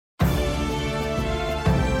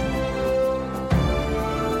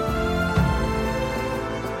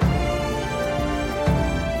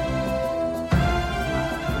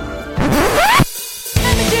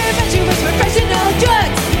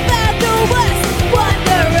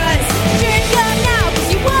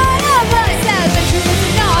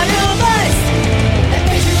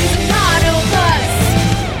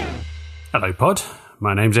Hello, Pod.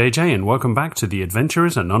 My name's AJ, and welcome back to the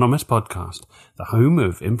Adventurers Anonymous podcast, the home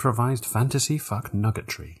of improvised fantasy fuck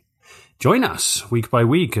nuggetry. Join us week by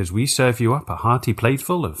week as we serve you up a hearty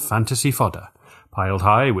plateful of fantasy fodder, piled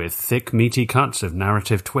high with thick, meaty cuts of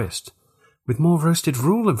narrative twist, with more roasted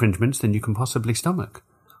rule infringements than you can possibly stomach.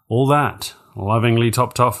 All that, lovingly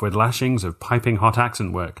topped off with lashings of piping hot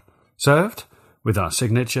accent work, served with our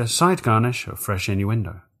signature side garnish of fresh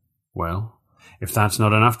innuendo. Well, if that's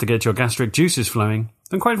not enough to get your gastric juices flowing,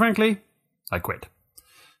 then quite frankly, I quit.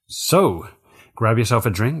 So, grab yourself a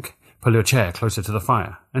drink, pull your chair closer to the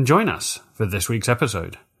fire, and join us for this week's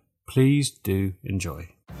episode. Please do enjoy.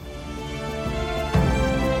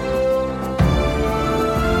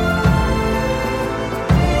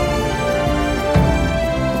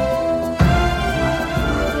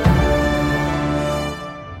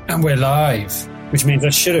 And we're live, which means I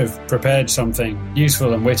should have prepared something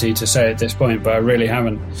useful and witty to say at this point, but I really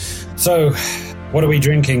haven't. So, what are we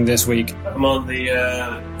drinking this week? I'm on the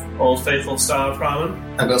Old Faithful Sour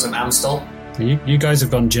Ramen. I've got some Amstel. You guys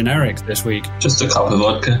have gone generic this week. Just a cup of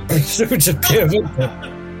vodka. Just pure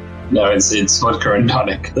vodka. No, it's vodka and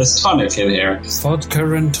tonic. There's tonic in here.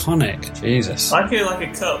 Vodka and tonic. Jesus. I feel like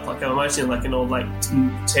a cup. Like I'm imagining like an old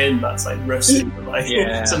tin that's like rusted with like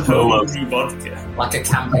some homemade vodka. Like a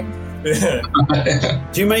camping. Do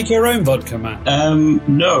you make your own vodka, Matt?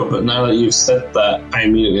 No, but now that you've said that, I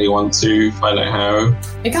immediately want to find out how.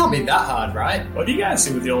 It can't be that hard, right? What do you guys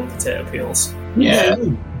do with the old potato peels? Yeah.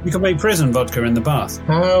 You can make prison vodka in the bath.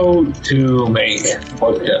 How to make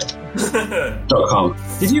vodka.com.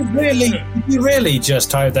 Did you really just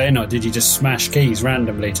type that in, or did you just smash keys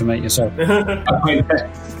randomly to make yourself?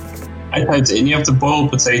 I typed it in. You have to boil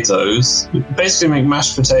potatoes, basically make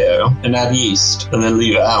mashed potato and add yeast and then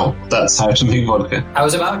leave it out. That's how to make vodka. I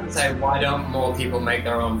was about to say, why don't more people make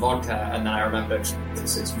their own vodka? And then I remembered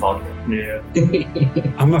this is vodka. Yeah.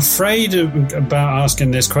 I'm afraid about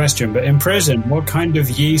asking this question, but in prison, what kind of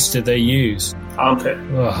yeast do they use? Armpit.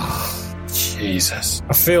 Oh, Jesus.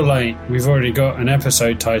 I feel like we've already got an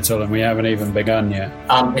episode title and we haven't even begun yet.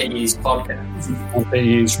 Armpit yeast vodka. Armpit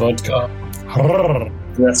yeast vodka.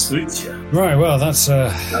 That's good, yeah. Right, well, that's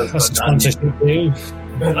a sponsorship deal.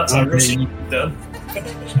 That's how Russian done.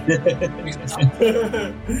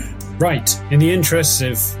 Right, in the interests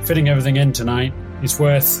of fitting everything in tonight, it's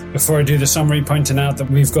worth, before I do the summary, pointing out that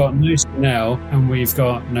we've got no Snell and we've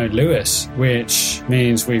got no Lewis, which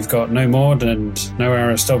means we've got no Maud and no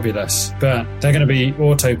Aristobulus. But they're going to be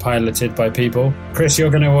autopiloted by people. Chris,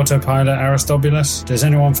 you're going to autopilot Aristobulus. Does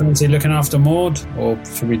anyone fancy looking after Maud, or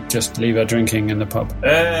should we just leave her drinking in the pub?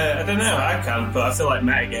 I don't know, I can, but I feel like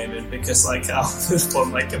metagaming because I'll just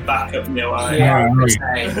want a backup nearby. Yeah,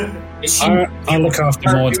 I'll look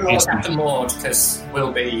after Maud. I'll look after Maud because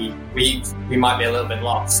we might be a little bit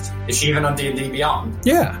lost. Is she even on D&D Beyond?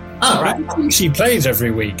 Yeah. Oh, right. I think she plays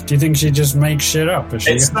every week. Do you think she just makes shit up?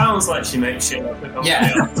 It sounds like she makes shit up.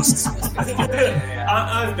 Yeah.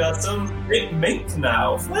 I've got some big mink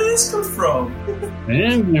now. Where did this come from?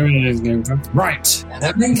 Right.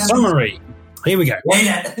 Summary. Here we go.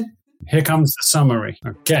 Yeah. Here comes the summary.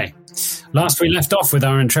 Okay. Last we left off with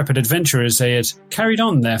our intrepid adventurers, they had carried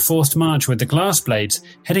on their forced march with the Glassblades,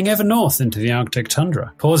 heading ever north into the Arctic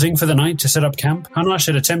tundra. Pausing for the night to set up camp, Hanash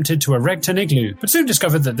had attempted to erect an igloo, but soon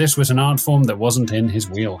discovered that this was an art form that wasn't in his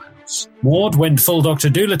wheelhouse. Maud went full Dr.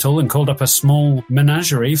 Dolittle and called up a small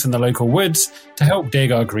menagerie from the local woods to help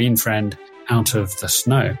dig our green friend out of the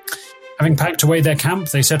snow. Having packed away their camp,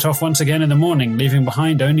 they set off once again in the morning, leaving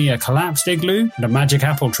behind only a collapsed igloo and a magic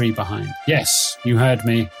apple tree behind. Yes, you heard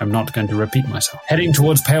me. I'm not going to repeat myself. Heading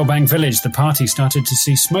towards Palebang village, the party started to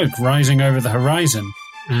see smoke rising over the horizon,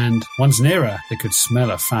 and once nearer, they could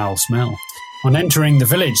smell a foul smell. On entering the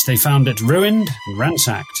village, they found it ruined and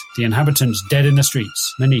ransacked, the inhabitants dead in the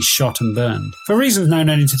streets, many shot and burned. For reasons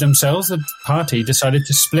known only to themselves, the party decided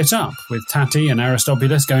to split up, with Tati and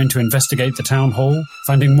Aristobulus going to investigate the town hall,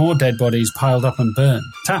 finding more dead bodies piled up and burned.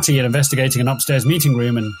 Tati investigating an upstairs meeting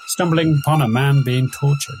room and stumbling upon a man being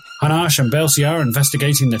tortured. Hanash and Belsiar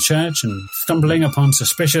investigating the church and stumbling upon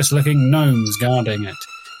suspicious-looking gnomes guarding it.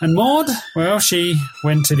 And Maud, well, she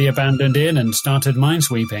went to the abandoned inn and started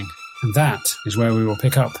minesweeping. And that is where we will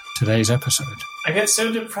pick up today's episode. I get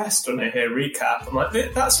so depressed when I hear recap. I'm like,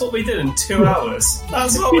 that's what we did in 2 hours.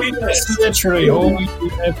 That's what we did. That's literally all we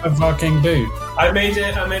ever fucking do. I made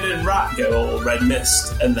a rat go all red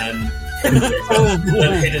mist and then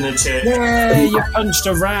hid in a church. Yeah, you punched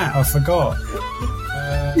a rat. I forgot.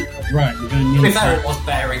 Right, you're going to To be need fair, it was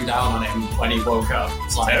bearing down on him when he woke up.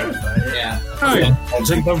 It's like, Terrifying. yeah.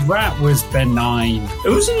 the rat was benign. It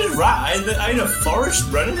wasn't a rat. I had a forest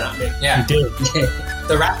running at me. Yeah. You did.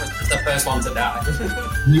 The rat was the first one to die.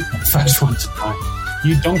 You first one to die.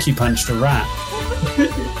 You donkey punched a rat. I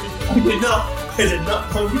did not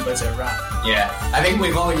punch a rat. Yeah, I think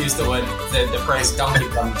we've all used the phrase donkey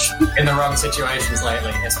punch in the wrong situations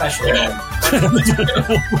lately, especially when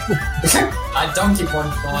I donkey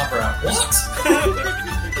punched Barbara. What?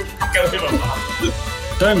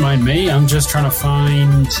 Don't mind me, I'm just trying to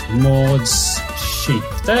find Maud's sheep.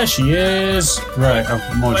 There she is. Right, I've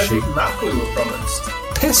got Maud's sheep. Where's the map we were promised?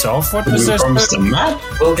 Piss off, what was We this? promised a map?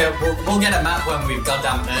 We'll get a map when we've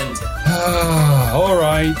goddamn earned it.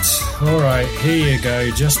 Alright, here you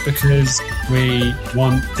go. Just because we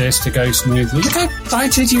want this to go smoothly. Look how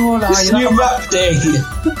excited you all are. It's new map day!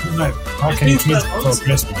 No, fucking kids before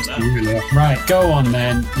Christmas. You really are. Right, go on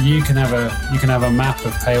then. You can have a map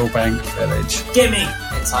of Palebank Village. Gimme!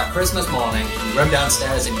 It's like Christmas morning. You run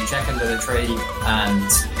downstairs and you check under the tree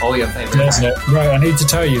and all your favourite There's characters. it. Right, I need to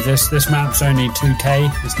tell you this map's only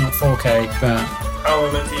 2K. It's not 4K, but How am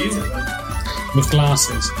I meant to use it then? with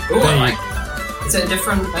glasses. Ooh, There I you- like that. Is it a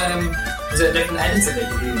different editor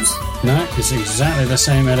that you use? No, it's exactly the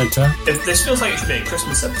same editor. This feels like it should be a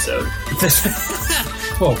Christmas episode.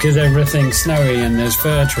 Well, because everything's snowy and there's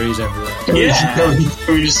fir trees everywhere. Can we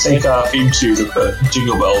just take our theme tune and put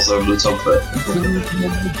Jingle Bells over the top of it?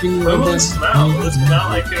 When will this come out? Will this come out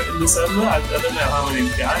like in December? I don't know how many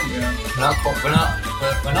behind we are.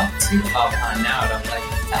 We're not too far behind now, I don't think.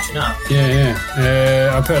 Catching up. Yeah.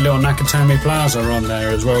 I put a little Nakatomi Plaza on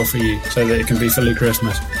there as well for you, so that it can be fully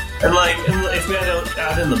Christmas. And if we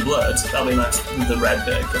add in the blood, that'll be nice. The red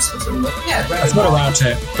bit of Christmas, isn't it? Yeah, I thought about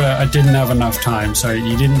it, but I didn't have enough time, so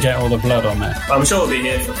you didn't get all the blood on there. I'm sure we'll be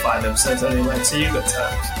here for 5 episodes anyway, so you've got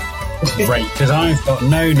time. Great, because I've got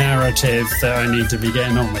no narrative that I need to be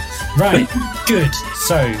getting on with. Right, good.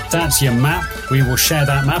 So that's your map. We will share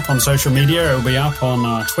that map on social media. It will be up on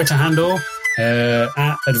our Twitter handle,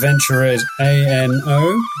 at Adventurers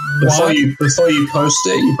ANO. Before you post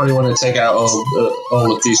it, you probably want to take out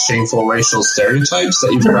all of these shameful racial stereotypes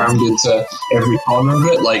that you've crammed into every corner of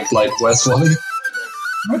it, like West Wally.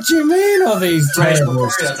 What do you mean, all these terrible?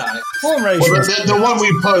 stereotypes. What racial? Well, the one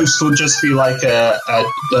we post will just be like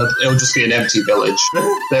it'll just be an empty village.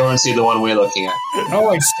 They won't see the one we're looking at.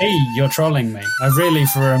 Oh, I see. You're trolling me. I really,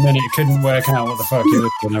 for a minute, couldn't work out what the fuck you were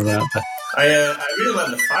doing about that. I really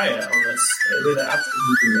like the fire on this. I really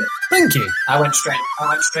absolutely it. Thank you. I went straight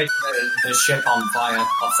to the ship on fire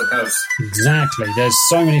off the coast. Exactly. There's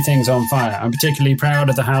so many things on fire. I'm particularly proud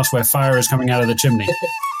of the house where fire is coming out of the chimney.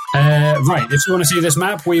 Right, if you want to see this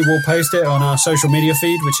map, we will post it on our social media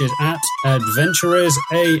feed, which is at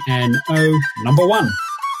AdventurersANO1,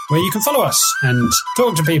 where you can follow us and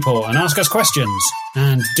talk to people and ask us questions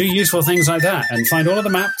and do useful things like that and find all of the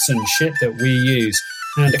maps and shit that we use.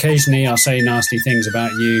 And occasionally I'll say nasty things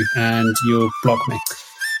about you and you'll block me.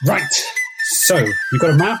 Right, so you've got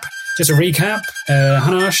a map. Just a recap,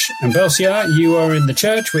 Hanash and Belsiar, you are in the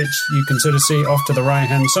church, which you can sort of see off to the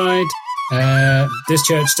right-hand side. This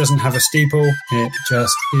church doesn't have a steeple. It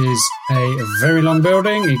just is a very long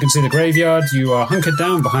building. You can see the graveyard. You are hunkered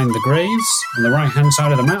down behind the graves on the right-hand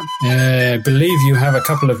side of the map. I believe you have a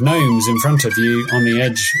couple of gnomes in front of you on the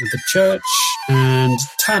edge of the church. And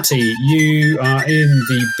Tati, you are in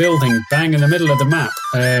the building bang in the middle of the map,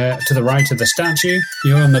 to the right of the statue.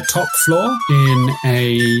 You're on the top floor in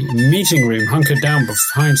a meeting room, hunkered down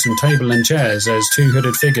behind some table and chairs as two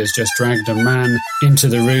hooded figures just dragged a man into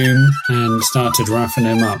the room and started roughing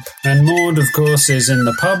him up. And Maud, of course, is in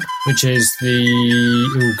the pub, which is the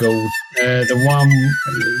one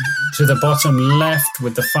to the bottom left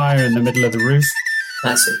with the fire in the middle of the roof.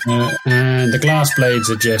 I see. And the glass blades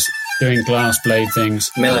are just doing glass blade things.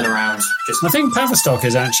 Milling around. I think Paverstock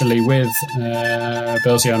is actually with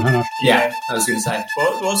Belsiar and Hanash. Yeah, I was going to say.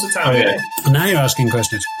 What's the time? yeah. Now you're asking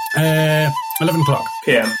questions. 11 o'clock.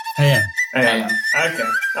 PM. AM. AM. Okay.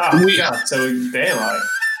 Oh, God. So daylight.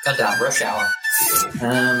 Goddamn rush hour.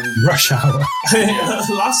 Rush hour.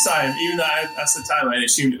 Last time, even though I asked the time, I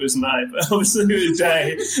assumed it was night, but obviously it was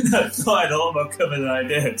day. I thought I had a lot more cover than I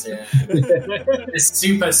did. Yeah. This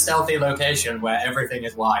super stealthy location where everything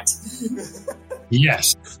is white.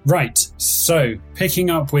 Yes. Right. So, picking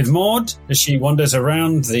up with Maud as she wanders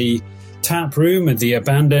around the tap room at the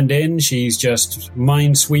abandoned inn, she's just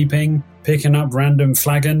mine-sweeping, picking up random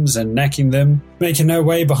flagons and necking them. Making her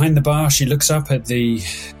way behind the bar, she looks up at the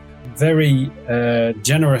very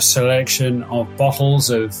generous selection of bottles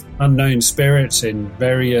of unknown spirits in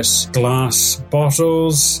various glass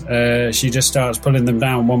bottles. She just starts pulling them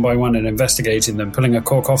down one by one and investigating them. Pulling a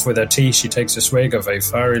cork off with her teeth, she takes a swig of a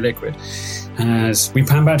fiery liquid. As we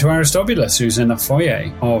pan back to Aristobulus, who's in the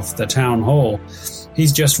foyer of the town hall.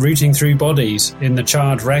 he's just rooting through bodies in the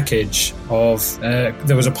charred wreckage of...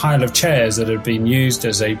 there was a pile of chairs that had been used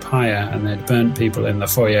as a pyre and they'd burnt people in the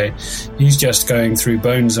foyer. He's just going through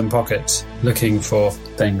bones and pockets looking for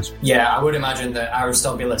things. Yeah, I would imagine that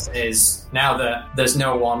Aristobulus is, now that there's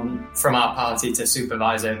no one from our party to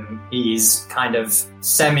supervise him, he's kind of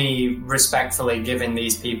semi-respectfully giving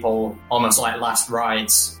these people almost like last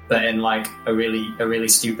rites, but in like a really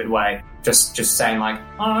stupid way. Just saying like,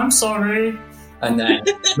 oh, I'm sorry. And then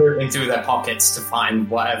rooting through their pockets to find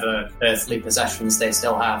whatever earthly possessions they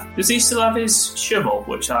still have. Does he still have his shovel,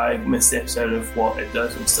 which I missed the episode of what it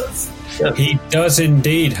does and stuff? Yeah. He does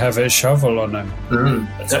indeed have a shovel on him.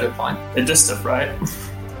 That's a good point. It does stuff, right?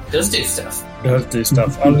 It does do stuff. Does do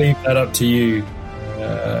stuff. I'll leave that up to you,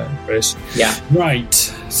 Chris. Yeah. Right.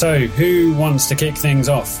 So, who wants to kick things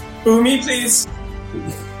off? Oh, me, please.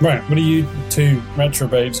 Right. What are you two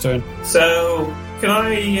retrobates doing? So, can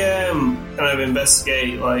I kind of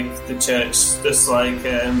investigate like the church, just like for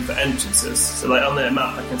entrances? So, like on their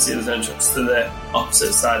map, I can see there's an entrance to the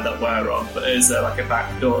opposite side that we're on. But is there like a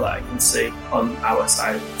back door that I can see on our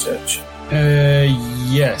side of the church?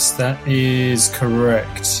 Yes, that is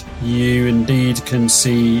correct. You indeed can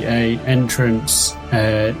see a entrance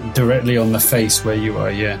directly on the face where you are.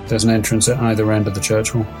 Yeah, there's an entrance at either end of the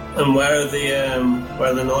church hall. And where are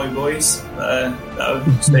the Noi boys that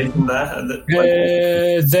are stationed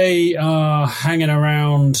there? They are hanging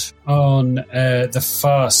around on the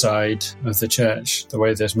far side of the church, the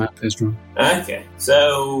way this map is drawn. Okay,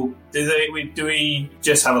 so do we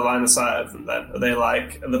just have a line of sight of them then? Are they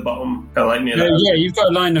like at the bottom, kind of like near there? Yeah, you've got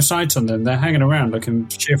a line of sight on them. They're hanging around looking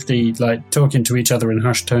shifty, like talking to each other in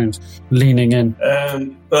hushed tones, leaning in.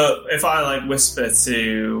 But if I like whisper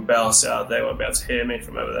to Belsar, they won't be able to hear me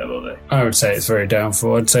from over there, will they? I would say it's very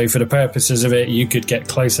doubtful. I'd say for the purposes of it, you could get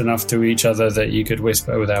close enough to each other that you could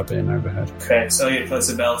whisper without being overheard. Okay, so I get close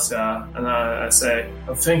to Belsar and I say,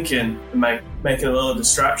 I'm thinking of making a little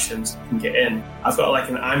distraction so I can get in. I've got like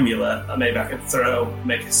an amulet that maybe I can throw,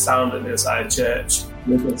 make a sound at the side of church.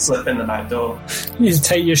 We can slip in the back door. You just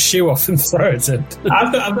take your shoe off and throw it in.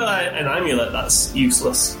 I've got an amulet that's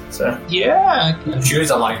useless. So yeah, shoes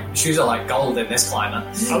are like gold in this climate.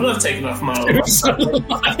 I'm not taking off my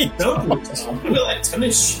like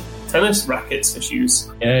tennis rackets for shoes.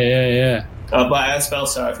 Yeah. But I asked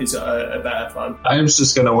Belsar if he's got a better plan. I was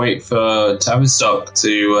just going to wait for Tavistock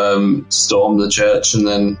to storm the church, and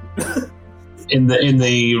then in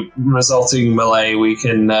the resulting melee, we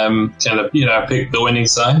can kind of pick the winning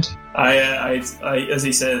side. I as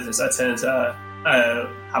he says, I turn to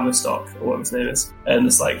Tavistock or whatever his name is, and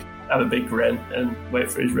just like have a big grin and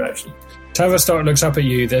wait for his reaction. Tavistock looks up at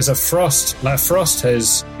you. There's a frost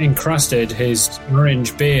has encrusted his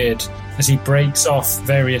orange beard as he breaks off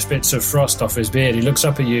various bits of frost off his beard. He looks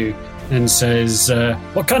up at you and says,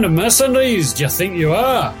 what kind of mercenaries do you think you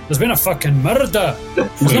are? There's been a fucking murder.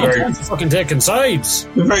 There's no time for fucking taking sides.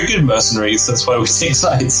 We're very good mercenaries, that's why we take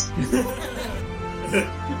sides.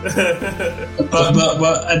 but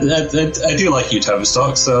I do like you,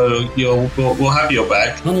 Tavistock, so we'll have your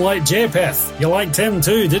back. Unlike Japheth, you liked him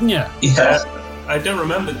too, didn't you? Yeah. I don't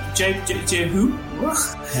remember. J who?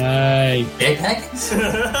 Hey. JPEG?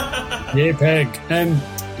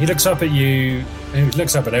 JPEG. He looks up at you. He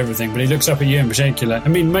looks up at everything, but he looks up at you in particular. I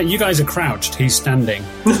mean, mate, you guys are crouched. He's standing.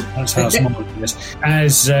 That's how small he is.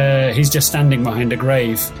 As he's just standing behind a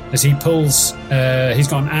grave, as he pulls, he's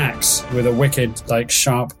got an axe with a wicked, like,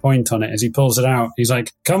 sharp point on it. As he pulls it out, he's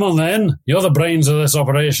like, "Come on, then. You're the brains of this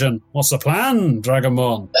operation. What's the plan,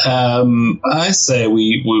 Dragonborn?" I say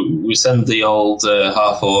we send the old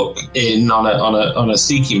half-orc in on a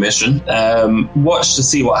sneaky mission. Watch to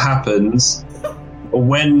see what happens.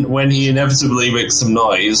 When he inevitably makes some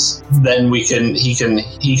noise, then he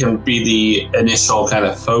can be the initial kind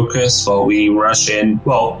of focus while we rush in.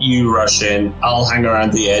 Well, you rush in. I'll hang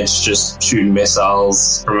around the edge, just shooting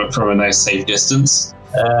missiles from a nice safe distance.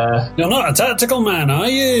 You're not a tactical man, are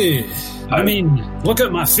you? I mean, look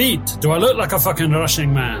at my feet. Do I look like a fucking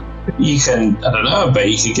rushing man? You can, I don't know, I bet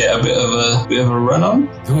you could get a bit of a run on.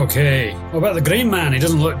 Okay. What about the green man? He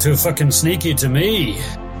doesn't look too fucking sneaky to me.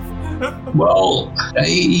 Well,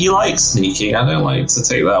 he likes sneaking. I don't like to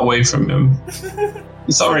take that away from him.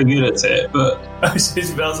 He's not very good at it, but... His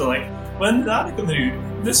bells are like, when did that come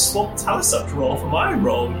through? This swapped Tavistock's role for my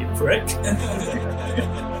role, you prick.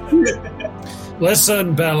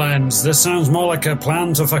 Listen, Bellends, this sounds more like a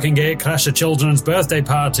plan to fucking crash a children's birthday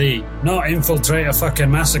party, not infiltrate a fucking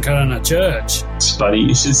massacre in a church. It's funny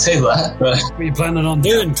you should say that. But What are you planning on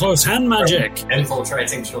doing? Close hand magic?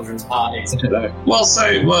 Infiltrating children's parties. I don't know.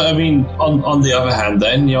 Well, I mean, on the other hand,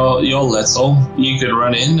 then you're little. You could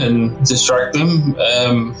run in and distract them.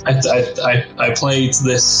 I played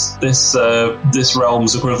this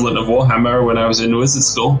realm's equivalent of Warhammer when I was in wizard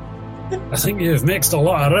school. I think you've mixed a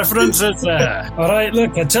lot of references there. Alright,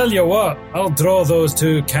 look, I tell you what, I'll draw those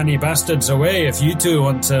two canny bastards away if you two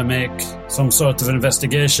want to make some sort of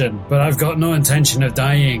investigation. But I've got no intention of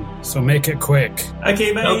dying, so make it quick.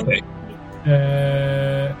 Okay, mate. Okay.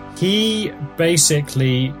 He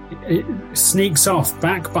basically sneaks off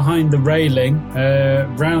back behind the railing,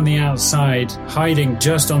 round the outside, hiding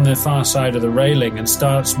just on the far side of the railing, and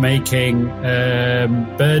starts making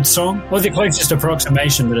bird song, or the closest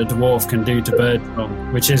approximation that a dwarf can do to bird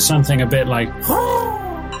song, which is something a bit like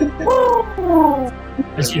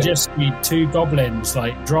as you just see two goblins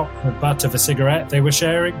drop the butt of a cigarette they were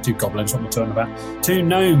sharing. Two goblins, what am I talking about? Two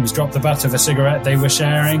gnomes drop the butt of a cigarette they were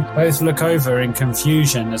sharing. Both look over in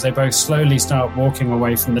confusion as they both slowly start walking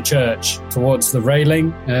away from the church towards the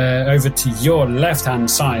railing, over to your left-hand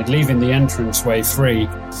side, leaving the entranceway free.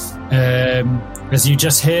 As you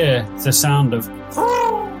just hear the sound of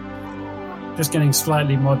just getting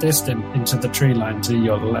slightly more distant into the tree line to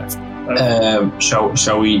your left.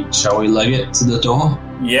 Shall we leg it to the door?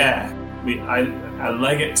 Yeah. I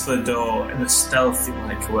leg it to the door in a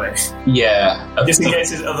stealthy-like way. Yeah. Just in case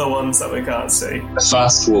there's other ones that we can't see. A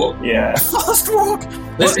fast walk. Yeah. Fast walk!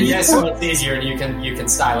 Listen, yes, so it's easier and you can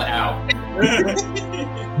style it out.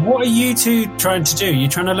 What are you two trying to do? Are you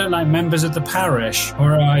trying to look like members of the parish,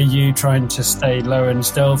 or are you trying to stay low and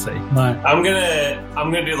stealthy? No. I'm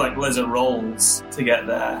gonna do like lizard rolls to get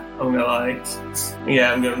there. I'm gonna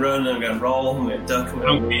I'm gonna run, I'm gonna roll, I'm gonna duck, I'm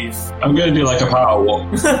gonna weave. I'm gonna do like a power walk.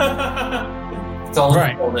 It's all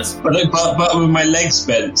Right. all this. But with my legs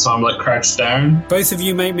bent, so I'm like crouched down. Both of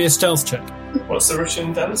you make me a stealth check. What's the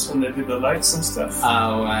Russian dance when they do the lights and stuff?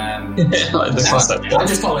 Oh, Like the classic I walk.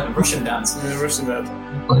 just call it a Russian dance. The Russian dance.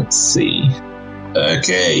 Let's see.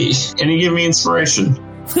 Okay. Can you give me inspiration?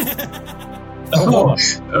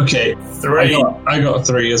 Okay. 3. I got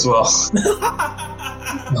 3 as well.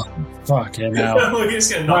 Fucking hell. We're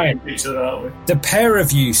just gonna knock Right. into each other, aren't we? The pair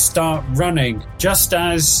of you start running just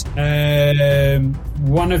as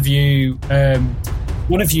one of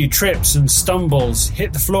you trips and stumbles,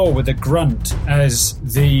 hit the floor with a grunt as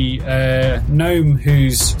the gnome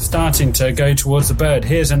who's starting to go towards the bird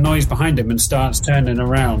hears a noise behind him and starts turning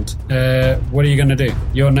around. What are you going to do?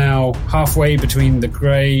 You're now halfway between the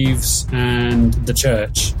graves and the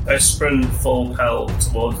church. I sprint full hell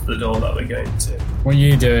towards the door that we're going to. What are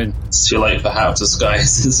you doing? It's too late for How to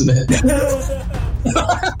Skies, isn't it?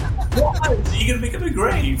 What? Are you going to become a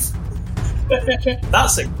grave?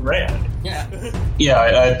 That's a great idea. Yeah.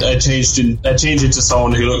 Yeah, I changed it to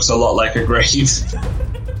someone who looks a lot like a grave.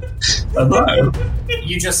 I know.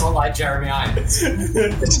 You just look like Jeremy Irons.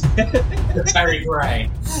 Very grey.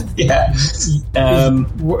 Yeah.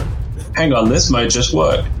 Hang on, this might just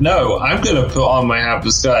work. No, I'm going to put on my How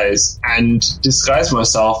to Skies and disguise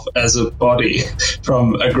myself as a body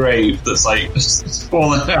from a grave that's like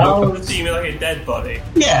fallen out. Oh, so you mean like a dead body?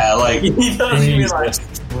 Yeah, like You know, you mean like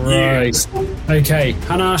Right. Okay,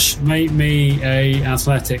 Hanash, make me a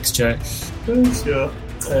athletics check. Sure.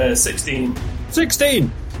 16.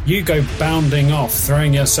 16! You go bounding off,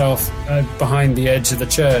 throwing yourself behind the edge of the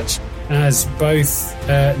church as both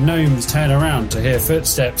gnomes turn around to hear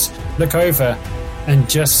footsteps, look over, and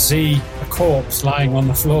just see a corpse lying on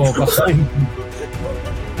the floor behind them.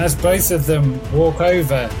 As both of them walk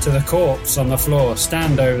over to the corpse on the floor,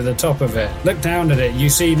 stand over the top of it, look down at it, you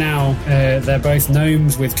see now they're both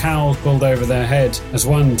gnomes with cowls pulled over their head as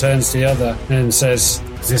one turns to the other and says,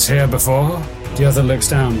 "Is this here before?" The other looks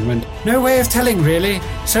down and went, "No way of telling, really.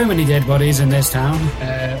 So many dead bodies in this town."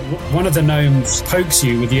 One of the gnomes pokes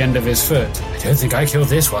you with the end of his foot. "I don't think I killed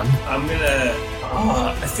this one." I'm gonna.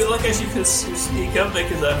 Oh, I feel like I should sneak up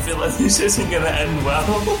because I feel like this isn't gonna end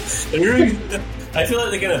well. I feel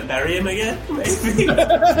like they're gonna bury him again, maybe.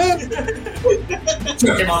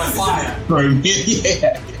 Took him on a fire.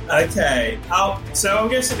 yeah. Okay. So I'm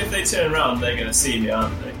guessing if they turn around, they're gonna see me,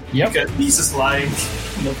 aren't they? Yep. Because he's just lying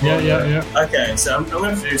on the floor. Yeah. Okay, so I'm gonna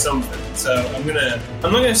have to do something. So I'm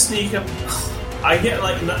not gonna sneak up. I get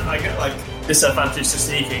like disadvantage to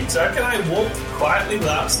sneaking. So can I walk quietly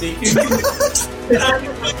without sneaking?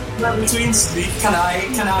 Between sneaking. Can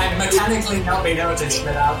I mechanically not be noticed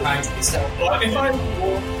without trying to be stealthy? Like if I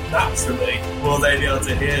walk naturally, will they be able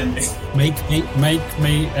to hear me? Make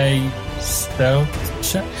me a Stealth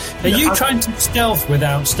check. Are you trying to stealth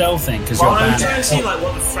without stealthing? Because Well, you're I'm bad. trying to see like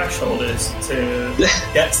what the threshold is to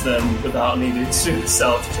get to them without needing to do the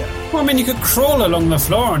stealth check. Well, I mean, you could crawl along the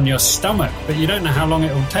floor on your stomach, but you don't know how long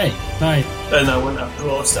it will take. Like, Then I wouldn't have to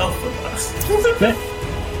roll a stealth with that.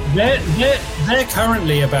 they're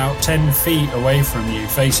currently about 10 feet away from you,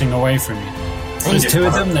 facing away from you. There's two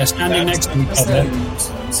of them. They're standing next to each other.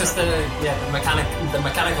 It's just the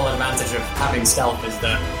mechanical advantage of having stealth is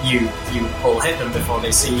that you will hit them before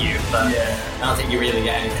they see you, but I don't think you really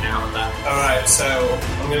get anything out of that. All right, so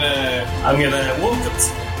I'm gonna walk up to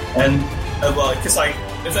them, and well, because like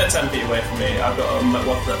if they're 10 feet away from me, I've got a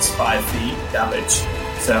weapon that's 5 feet damage,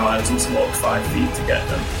 so I just walk 5 feet to get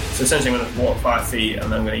them. So essentially, I'm gonna walk 5 feet,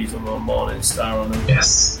 and then I'm gonna use my Morning Star on them.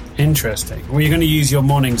 Yes. Interesting. Well, you're going to use your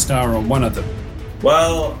Morning Star on one of them.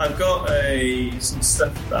 Well, I've got some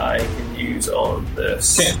stuff that I can use on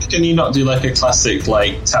this. Can you not do like a classic,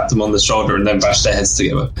 like tap them on the shoulder and then bash their heads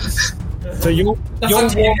together? So you're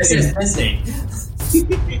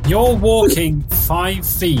walking 5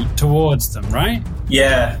 feet towards them, right?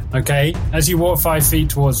 Yeah. Okay. As you walk 5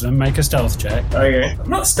 feet towards them, make a stealth check. Okay. I'm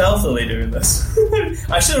not stealthily doing this.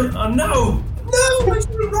 I should. Oh no! No! I should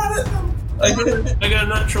have run at them. I got a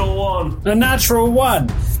natural 1. A natural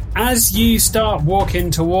 1. As you start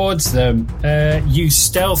walking towards them, you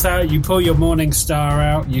stealth out, you pull your Morning Star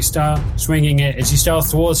out, you start swinging it. As you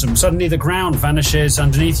stealth towards them, suddenly the ground vanishes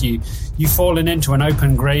underneath you. You've fallen into an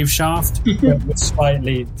open grave shaft,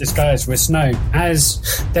 slightly disguised with snow. As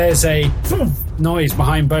there's a noise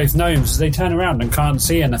behind both gnomes, as they turn around and can't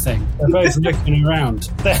see anything. They're both looking around.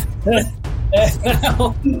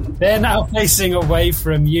 They're now facing away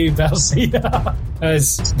from you, Belcia.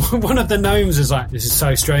 As one of the gnomes is like, this is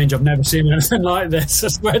so strange, I've never seen anything like this. I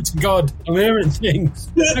swear to God, I'm hearing things.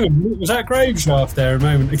 Hang on, was that grave shaft there a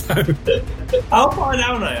moment ago? How far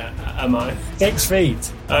down am I? 6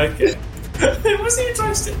 feet. Okay. It wasn't even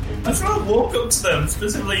trying to... I tried to walk up to them,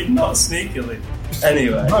 specifically not sneakily.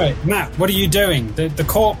 Anyway. Right, Matt, what are you doing? The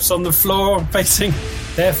corpse on the floor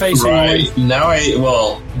they're facing away. Right, now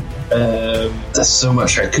there's so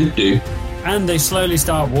much I could do. And they slowly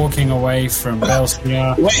start walking away from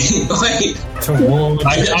Belcia. Wait. Towards...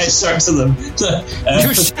 I shout to them.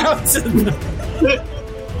 You shout to them.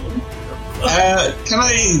 Can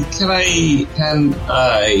I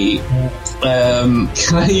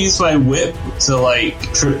use my whip to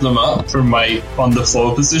like trip them up from my on the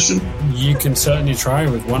floor position? You can certainly try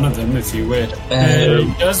with one of them if you would.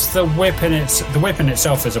 Does the whip in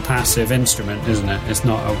itself is a passive instrument, isn't it? It's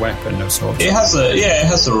not a weapon of sorts. It has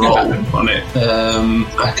a roll on it.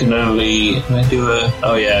 I can only I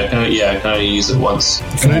can only use it once.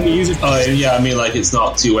 You can only use it. Oh yeah, I mean like it's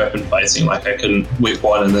not 2-weapon fighting. Like I can whip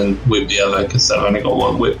one and then whip the other because I've only got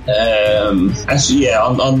one whip. Actually, yeah,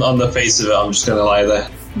 on the face of it, I'm just gonna lie there.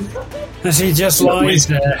 As he just lies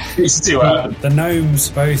there, the gnomes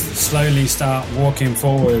both slowly start walking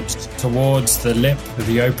forward towards the lip of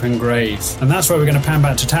the open grave. And that's where we're going to pan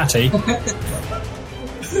back to Tatty.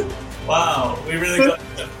 Wow, we really got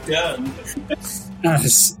that done.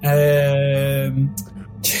 As,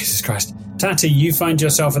 Jesus Christ. Tatty, you find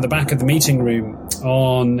yourself at the back of the meeting room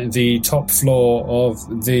on the top floor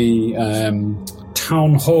of the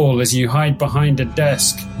town hall. As you hide behind a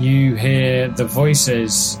desk, you hear the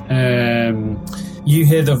voices. You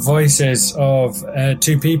hear the voices of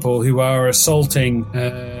 2 people who are assaulting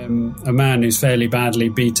a man who's fairly badly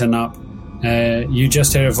beaten up. You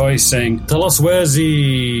just hear a voice saying, "Tell us where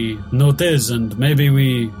the note is, and maybe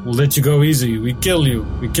we will let you go easy. We kill you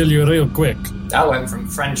real quick." That went from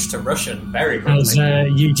French to Russian very quickly. As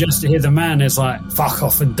you just hear the man is like, "Fuck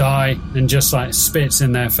off and die," and just like spits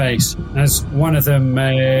in their face. As one of them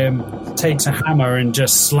takes a hammer and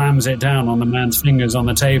just slams it down on the man's fingers on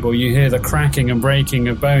the table, you hear the cracking and breaking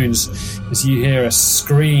of bones as you hear a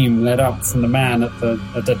scream let up from the man at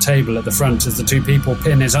the table at the front as the 2 people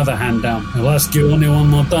pin his other hand down. "I'll ask you only one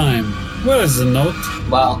more time. Where is the note?"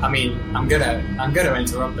 Well, I mean, I'm gonna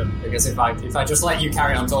interrupt them because if I just let you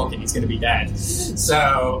carry on talking, he's gonna be dead.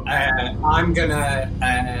 So I'm gonna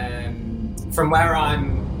from where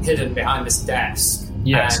I'm hidden behind this desk.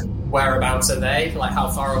 Yes. Whereabouts are they? Like, how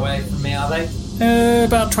far away from me are they?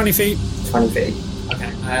 About 20 feet. 20 feet.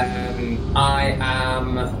 Okay. I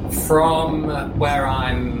am from where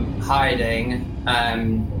I'm hiding.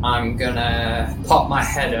 I'm gonna pop my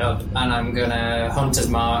head up and I'm gonna hunter's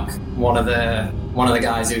mark one of the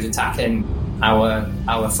guys who's attacking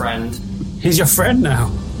our friend. He's your friend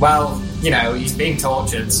now. Well, you know, he's being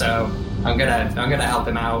tortured, so I'm gonna help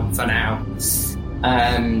him out for now.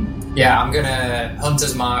 I'm gonna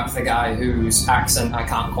hunter's mark the guy whose accent I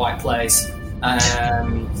can't quite place,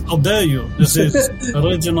 How dare you? This is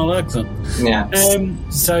original accent. Yeah.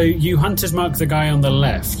 So you Hunter's Mark the guy on the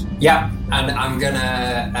left. Yeah, and I'm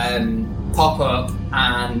gonna pop up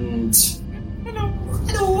and hello.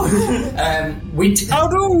 How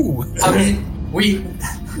do? I mean, we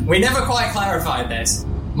never quite clarified this.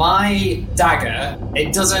 My dagger,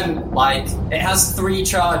 it doesn't it has 3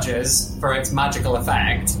 charges for its magical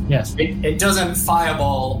effect. Yes. It doesn't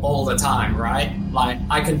fireball all the time, right? Like,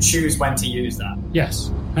 I can choose when to use that.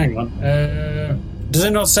 Yes. Hang on. Does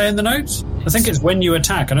it not say in the notes? I think it's when you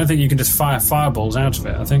attack. I don't think you can just fire fireballs out of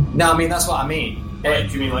it, I think. No, I mean, that's what I mean. Wait,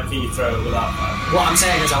 do you mean can you throw it without fireball? What I'm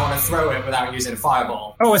saying is I want to throw it without using a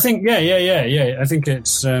fireball. Oh, I think, yeah. I think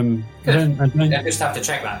it's, I just have to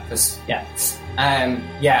check that, because, yeah.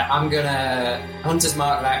 I'm gonna Hunter's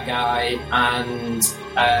Mark that guy, and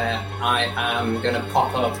I am gonna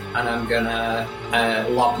pop up, and I'm gonna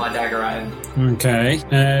lob my dagger at him. Okay.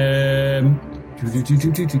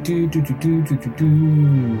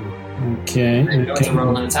 Okay. Are you going to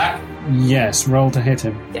roll an attack? Yes, roll to hit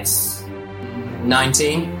him. Yes.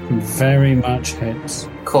 19. Very much hits.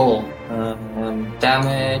 Cool.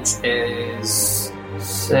 Damage is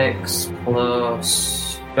 6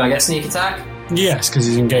 plus... Do I get sneak attack? Yes, because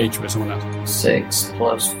he's engaged with someone else. 6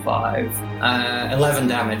 plus 5. 11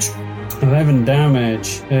 damage. 11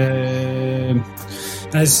 damage.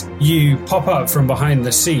 As you pop up from behind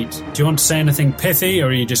the seat, do you want to say anything pithy, or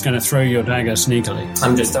are you just going to throw your dagger sneakily?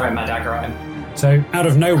 I'm just throwing my dagger at him. So, out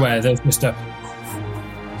of nowhere, there's just a...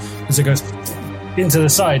 As it goes into the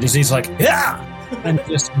side, as he's like, yeah! And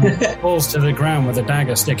just falls to the ground with a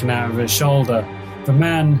dagger sticking out of his shoulder. The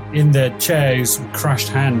man in the chair whose crushed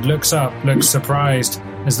hand looks up, looks surprised,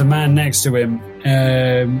 as the man next to him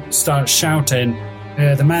starts shouting.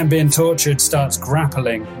 The man being tortured starts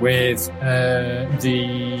grappling with man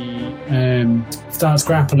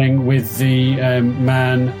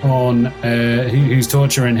on who's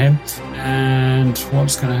torturing him. And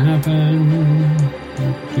what's going to happen?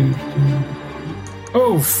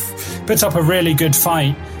 Puts up a really good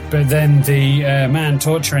fight, but then the man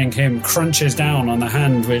torturing him crunches down on the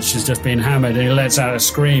hand which has just been hammered, and he lets out a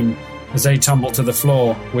scream as they tumble to the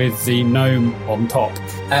floor with the gnome on top.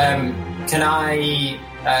 Can I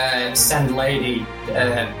send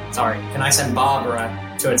can I send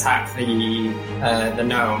Barbara to attack the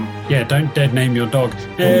gnome? Yeah, don't dead name your dog.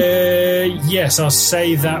 Yes, I'll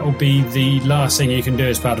say that will be the last thing you can do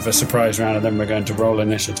as part of a surprise round, and then we're going to roll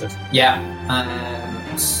initiative. Yeah.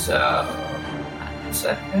 So,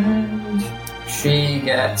 second, she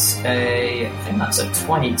gets I think that's a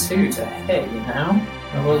 22 to hit, you know?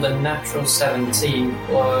 I rolled a natural 17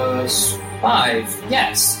 plus 5.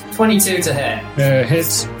 Yes, 22 to hit.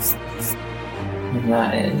 Hits. And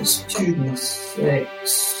that is 2d6,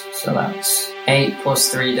 so that's 8 plus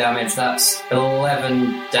 3 damage, that's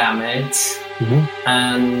 11 damage. Mm-hmm.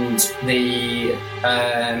 And the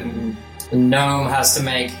gnome has to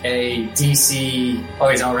make a DC... Oh,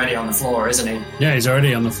 he's already on the floor, isn't he? Yeah, he's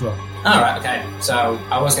already on the floor. Alright, okay. So,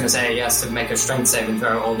 I was going to say he has to make a strength saving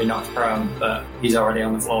throw or be knocked prone, but he's already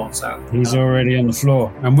on the floor, so... He's already on the floor.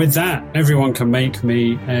 And with that, everyone can make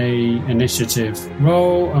me a initiative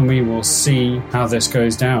roll, and we will see how this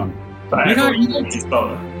goes down.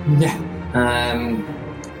 Yeah.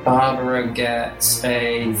 Barbara gets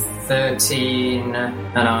a 13,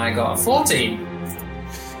 and I got a 14.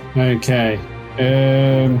 Okay.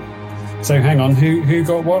 So hang on, who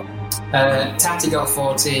got what? Tatty got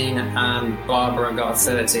 14 and Barbara got a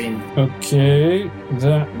 13. Okay,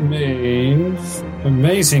 that means,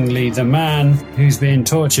 amazingly, the man who's being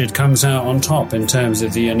tortured comes out on top in terms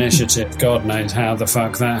of the initiative. God knows how the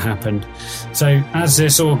fuck that happened. So as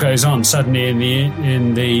this all goes on, suddenly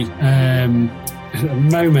in the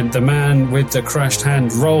moment, the man with the crushed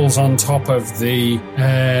hand rolls on top of the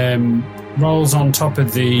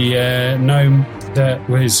gnome that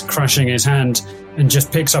was crushing his hand, and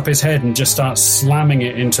just picks up his head and just starts slamming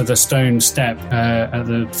it into the stone step at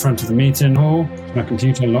the front of the meeting hall. My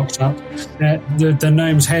computer locked up. The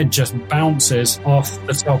gnome's head just bounces off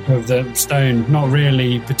the top of the stone, not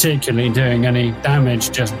really particularly doing any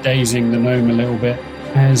damage, just dazing the gnome a little bit.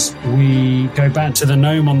 As we go back to the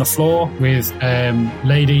gnome on the floor with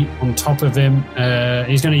Lady on top of him,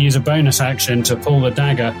 he's going to use a bonus action to pull the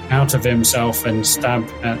dagger out of himself and stab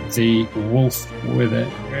at the wolf with it,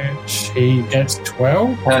 which he gets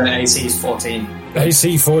 12. AC is 14.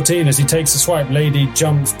 AC 14. As he takes a swipe, Lady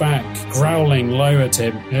jumps back, growling low at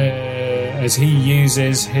him. As he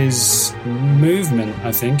uses his movement,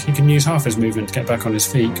 I think. He can use half his movement to get back on his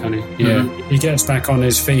feet, can't he? Yeah. Mm-hmm. He gets back on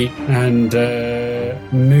his feet and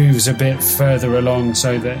moves a bit further along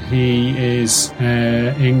so that he is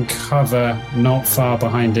in cover not far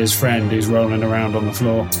behind his friend who's rolling around on the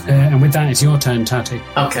floor. And with that, it's your turn, Tati.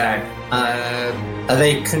 Okay. Are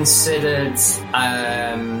they considered...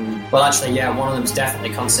 well, actually, yeah, one of them's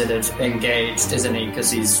definitely considered engaged, isn't he?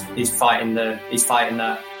 Because he's fighting that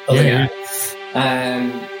other guy.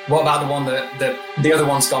 What about the one that the other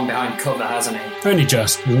one's gone behind cover, hasn't he? Only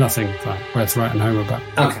just. There's nothing worth writing home about.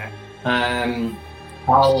 Okay.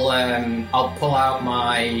 I'll pull out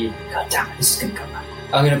my... God damn it, this is going to come back.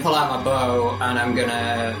 I'm going to pull out my bow and I'm going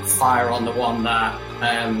to fire on the one that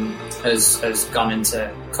has gone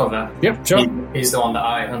into cover. Yep, sure. He's the one that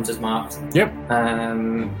I hunter's marked. Yep. I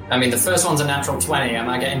mean, the first one's a natural 20. Am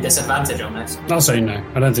I getting disadvantage on this? I'll say no.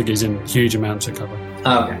 I don't think he's in huge amounts of cover.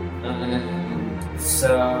 Okay.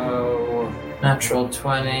 So, natural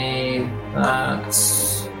 20,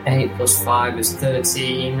 that's 8 plus 5 is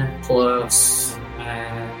 13, plus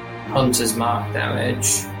hunter's mark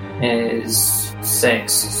damage is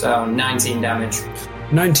 6, so 19 damage.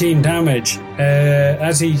 19 damage.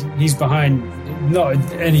 As he's behind not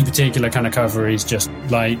any particular kind of cover, he's just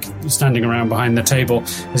like standing around behind the table.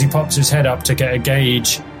 As he pops his head up to get a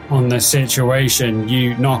gauge on the situation,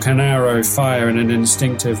 you knock an arrow fire in an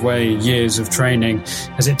instinctive way, years of training,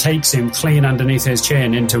 as it takes him clean underneath his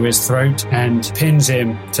chin into his throat and pins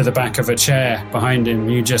him to the back of a chair behind him.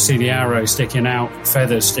 You just see the arrow sticking out,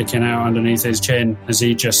 feathers sticking out underneath his chin as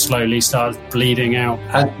he just slowly starts bleeding out.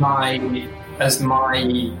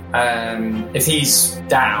 If he's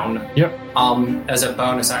down, yep. As a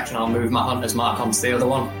bonus action, I'll move my hunter's mark onto the other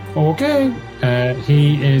one. Okay.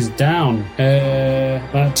 He is down.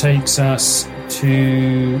 That takes us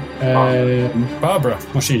to Barbara.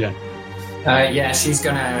 What's she doing? Yeah, she's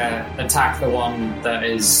going to attack the one that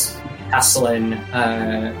is hassling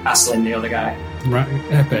the other guy. Right,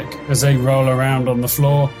 epic. As they roll around on the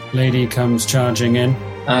floor, lady comes charging in.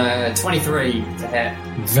 23 to hit.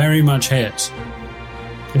 Very much hits.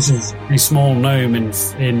 This is a small gnome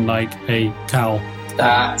in like a cowl.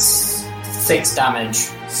 That's 6 damage.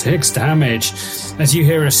 6 damage. As you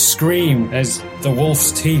hear a scream as the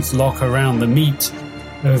wolf's teeth lock around the meat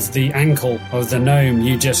of the ankle of the gnome,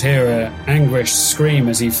 you just hear an anguished scream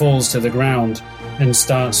as he falls to the ground and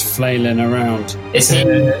starts flailing around. Is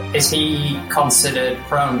he considered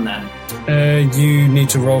prone then? You need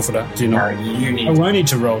to roll for that, do you not? No, you need I need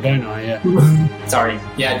to roll, don't I? Yeah. Sorry.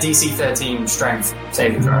 Yeah, DC 13 strength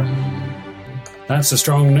saving throw. That's a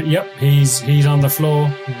strong... Yep, he's on the floor.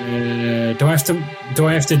 Do I have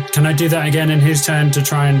to... Can I do that again in his turn to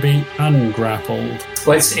try and be ungrappled?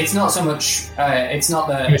 Well, it's not so much... it's not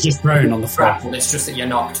that... You're just prone on the floor. Grappled, it's just that you're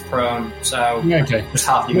knocked prone, so... Okay. Just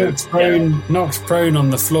half you knocked prone on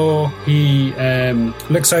the floor. He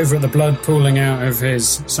looks over at the blood pooling out of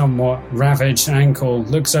his somewhat ravaged ankle,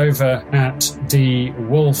 looks over at the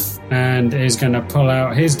wolf, and is going to pull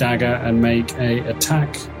out his dagger and make a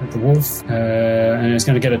attack at the wolf. And it's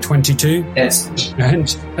going to get a 22. Yes.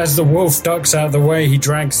 And as the wolf ducks out of the way, he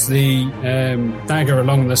drags the dagger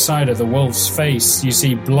along the side of the wolf's face. You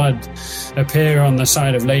see blood appear on the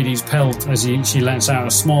side of Lady's pelt as she lets out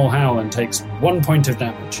a small howl and takes 1 point of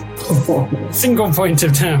damage. Single point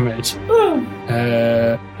of damage.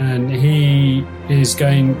 And he is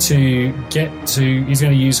going to he's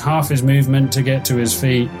going to use half his movement to get to his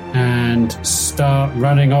feet and start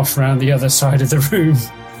running off around the other side of the room.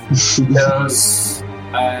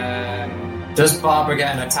 Does Barbara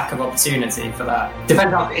get an attack of opportunity for that?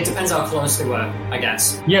 It depends how close they were, I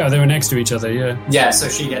guess. Yeah, they were next to each other, yeah. Yeah, so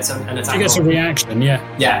she gets an attack. She gets a reaction, yeah.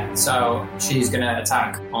 Yeah, so she's going to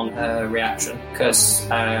attack on her reaction, because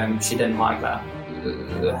she didn't like that.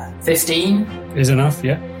 15? Is enough,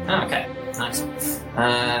 yeah. Oh, okay, nice.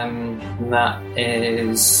 That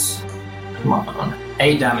is... Come on.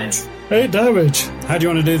 8 damage. 8 damage. How do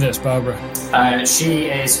you want to do this, Barbara?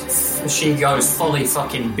 She goes fully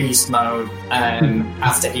fucking beast mode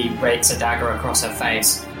after he breaks a dagger across her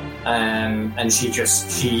face, and she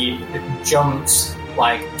jumps,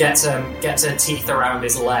 like gets her teeth around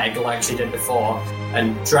his leg like she did before,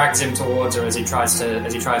 and drags him towards her as he tries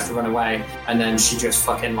to run away, and then she just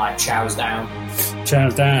fucking like chows down.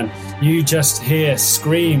 You just hear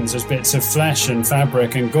screams as bits of flesh and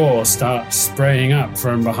fabric and gore start spraying up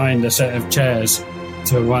from behind a set of chairs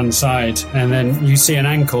to one side, and then you see an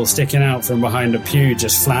ankle sticking out from behind a pew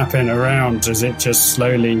just flapping around as it just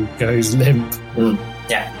slowly goes limp.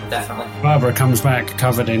 Yeah. definitely. Barbara comes back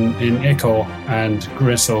covered in ichor and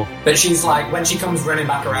gristle. But she's like, when she comes running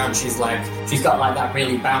back around, she's got like that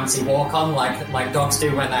really bouncy walk on, like dogs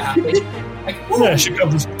do when they're happy. Like, yeah, she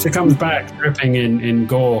comes back dripping in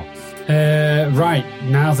gore. Right,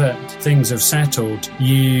 now that things have settled,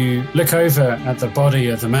 you look over at the body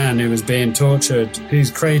of the man who was being tortured,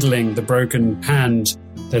 who's cradling the broken hand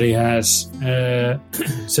that he has.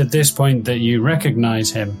 It's at this point that you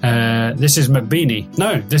recognize him. This is McBeanie.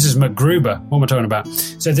 No, this is McGruber. What am I talking about?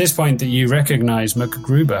 It's at this point that you recognize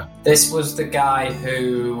McGruber. This was the guy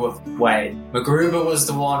who... Wait, McGruber was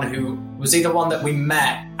the one who... Was he the one that we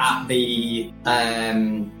met at the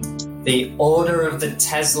Order of the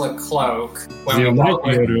Tesla Cloak? The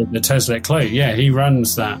Order of the Tesla Cloak, yeah, he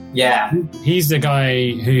runs that. Yeah. He's the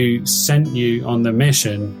guy who sent you on the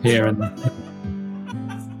mission here and there.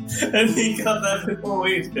 And he got that before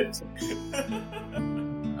we did.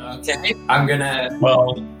 Okay, I'm gonna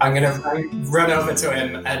run over to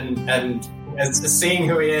him and seeing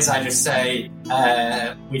who he is, I just say,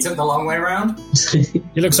 we took the long way around.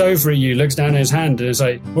 He looks over at you, looks down at his hand, and is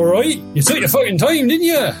like, all right, you took your fucking time, didn't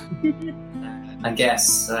you? I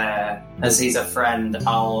guess, as he's a friend,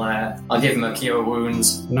 I'll give him a cure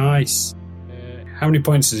wounds. Nice. How many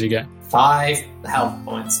points does he get? 5 health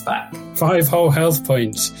points back. 5 whole health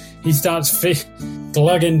points. He starts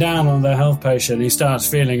glugging down on the health potion. He starts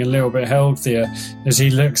feeling a little bit healthier as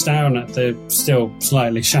he looks down at the still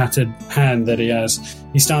slightly shattered hand that he has.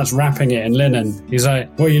 He starts wrapping it in linen. He's like,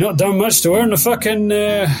 well, you're not done much to earn the fucking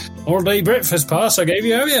all-day breakfast pass I gave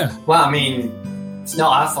you, have you? Well, I mean, it's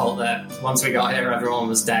not our fault that once we got here, everyone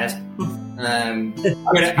was dead. I'm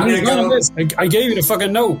gonna go. I gave you the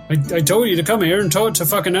fucking note. I told you to come here and talk to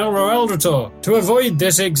fucking Elro Eldrator to avoid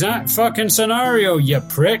this exact fucking scenario, you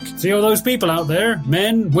prick. See all those people out there?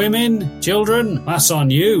 Men, women, children? That's on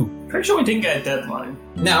you. Pretty sure we didn't get a deadline.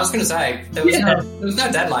 No, I was gonna say, there was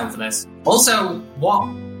no deadline for this. Also, what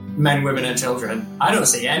men, women and children? I don't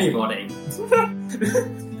see anybody.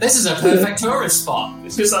 This is a perfect tourist spot.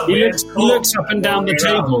 It's just like he looks up and down the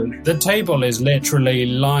table. The table is literally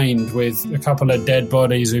lined with a couple of dead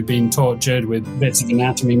bodies who've been tortured with bits of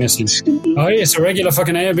anatomy missing. Oh, it's a regular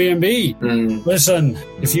fucking Airbnb. Listen,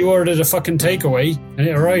 if you ordered a fucking takeaway and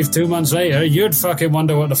it arrived 2 months later, you'd fucking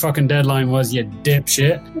wonder what the fucking deadline was, you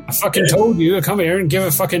dipshit. I fucking told you to come here and give a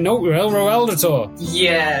fucking note to Elro Eldrator.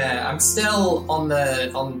 Yeah, I'm still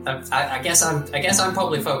I guess I'm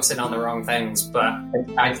probably focusing on the wrong things, but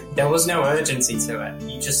there was no urgency to it.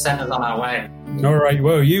 You just sent us on our way. All right,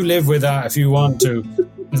 well, you live with that if you want to.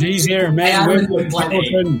 These here men, women,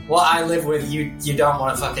 children. What I live with, you don't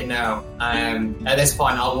want to fucking know. At this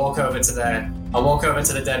point, I'll walk over to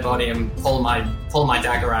the dead body and pull my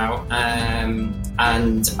dagger out.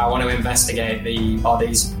 And I want to investigate the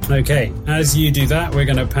bodies. Okay, as you do that, we're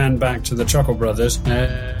going to pan back to the Chuckle Brothers.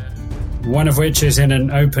 One of which is in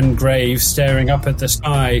an open grave staring up at the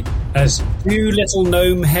sky as 2 little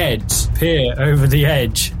gnome heads peer over the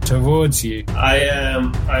edge towards you.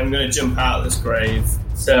 I'm going to jump out of this grave.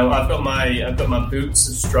 So I've got my boots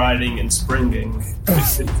of striding and springing.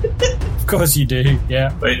 Of course you do,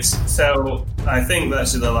 yeah. So I think that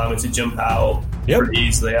should allow me to jump out pretty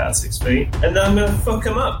easily at 6 feet. And then I'm going to fuck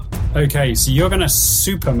them up. Okay, so you're going to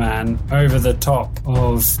Superman over the top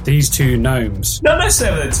of these 2 gnomes. Not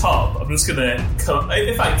necessarily over the top. I'm just going to come...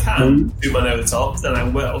 If I can Superman over the top, then I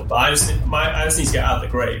will. But I just need to get out of the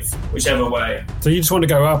grave, whichever way. So you just want to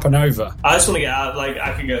go up and over? I just want to get out. Like,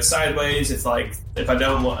 I can go sideways if I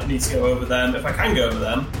don't want... I need to go over them. If I can go over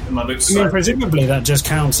them, then my boots... I mean, presumably that just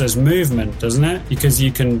counts as movement, doesn't it? Because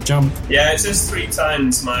you can jump... Yeah, it says 3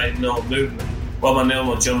 times my normal movement. Well, my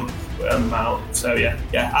normal jump... amount. So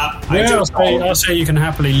I'll say you can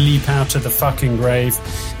happily leap out of the fucking grave.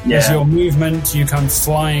 As your movement, you come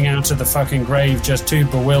flying out of the fucking grave. Just 2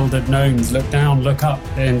 bewildered gnomes look down, look up,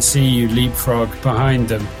 and see you leapfrog behind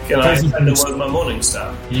them. Can I hit them with my morning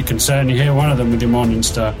star? You can certainly hit one of them with your morning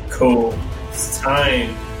star. Cool. It's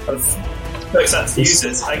time. Looks like to use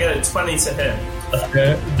it. I get a 20 to hit.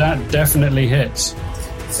 That definitely hits.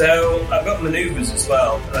 So I've got maneuvers as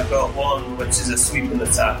well, and I've got one which is a sweeping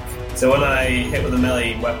attack. So when I hit with a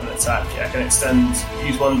melee weapon attack, I can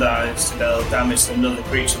use 1 dice to deal damage to another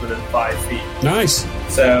creature within 5 feet. Nice.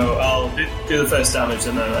 So I'll do the first damage,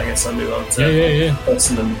 and then I guess I'll move on to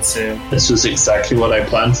person number 2. This was exactly what I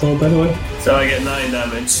planned for, by the way. So I get 9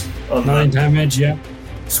 damage. 9 damage, yeah.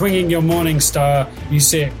 Swinging your morning star, you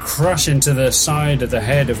see it crush into the side of the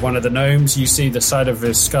head of one of the gnomes. You see the side of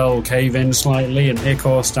his skull cave in slightly, and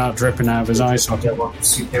ichor start dripping out of his eye socket.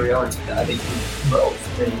 Superiority that I think you rolled.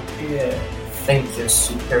 think your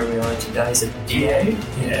superiority dice a D8.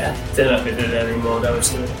 Yeah. Don't know if it did any more damage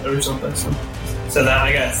to the original person. So now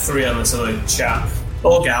I get 3 on this other chap.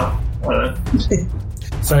 Or gal. I don't know.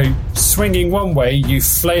 So, swinging one way, you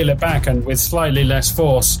flail it back and with slightly less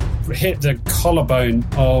force, hit the collarbone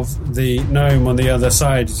of the gnome on the other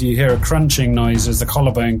side. You hear a crunching noise as the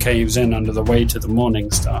collarbone caves in under the weight of the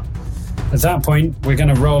Morningstar. At that point, we're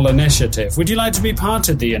going to roll initiative. Would you like to be part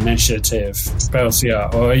of the initiative,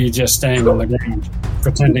 Belsiar, or are you just staying on the ground,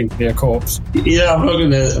 pretending to be a corpse? Yeah, I'm not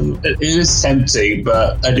going to... It is tempting,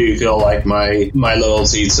 but I do feel like my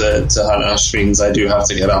loyalty to Hanash means I do have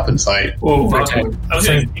to get up and fight. Oh, Okay. I was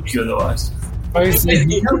going to keep you otherwise. Both of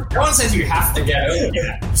you, No one says you have to get over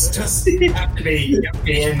it. It's just you have to be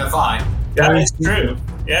in the fight. Yeah, it's true.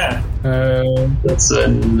 Yeah. That's a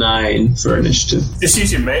 9 for initiative. Just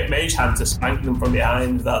use your mage hand to spank them from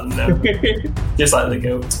behind without them knowing. Just like the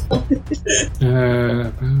goat.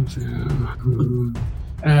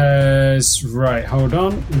 Right, hold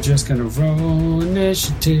on. I'm just going to roll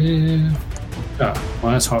initiative. Oh,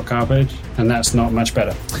 well, that's hot garbage, and that's not much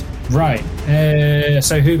better. Right,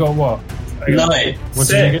 so who got what? 9. What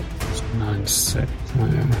did you get? 9, 6.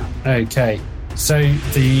 Okay, so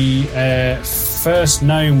the first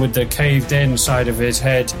gnome with the caved in side of his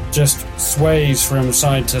head just sways from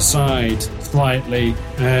side to side slightly.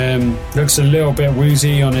 Looks a little bit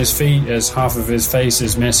woozy on his feet as half of his face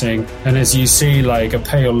is missing, and as you see like a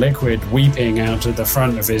pale liquid weeping out of the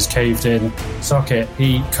front of his caved in socket,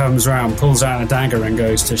 he comes round, pulls out a dagger and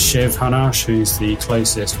goes to shiv Hanash, who's the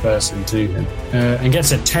closest person to him, and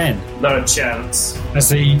gets a 10. Not a chance. As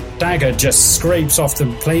the dagger just scrapes off the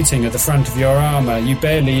plating at the front of your armour, you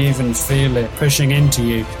barely even feel it pushing into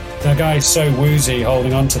you. The guy's so woozy,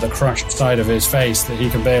 holding onto the crushed side of his face, that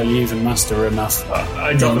he can barely even muster enough.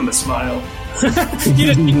 I drop him a smile. You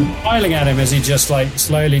just keep smiling at him as he just like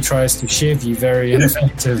slowly tries to shiv you very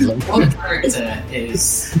ineffectively. One character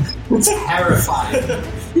is terrifying.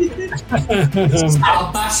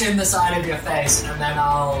 I'll bash in the side of your face and then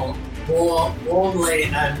I'll warmly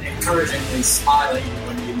and encouragingly smile at you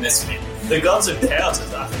when you miss me. The gods of chaos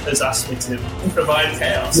has asked me to provide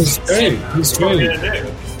chaos. It's true. It's What are true. you going to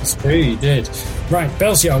do? It's true. You did. Right,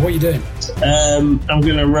 Belsiar, what are you doing? I'm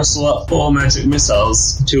going to rustle up 4 magic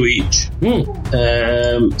missiles, 2 each.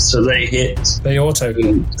 So they hit. They auto.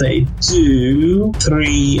 They do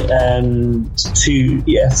 3 and 2.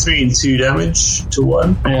 Yeah, 3 and 2 damage to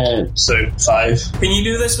 1. So 5. Can you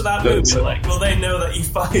do this without moving? Like, will they know that you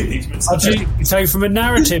fired these missiles? So from a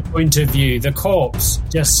narrative point of view, the corpse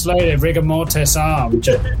just slowly, rigor mortis arm,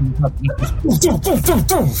 just...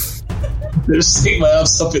 Just stick my arm,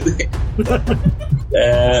 stop it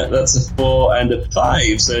there. That's a 4 and a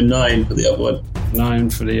 5, so 9 for the other one. 9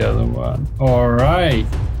 for the other one. All right.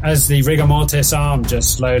 As the rigor mortis arm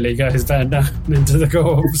just slowly goes back down into the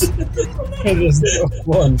corpse. There's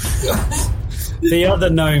one. The other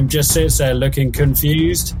gnome just sits there looking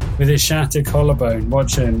confused with his shattered collarbone,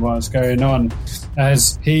 watching what's going on.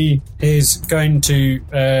 As he is going to...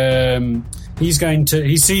 he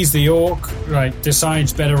sees the orc, right,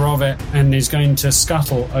 decides better of it, and is going to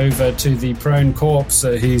scuttle over to the prone corpse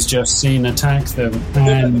that he's just seen attack them.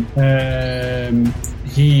 And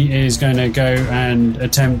he is going to go and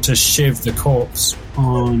attempt to shiv the corpse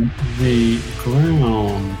on the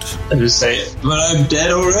ground. I just say, but I'm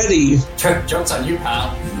dead already. Joke's on you,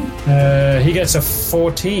 pal. He gets a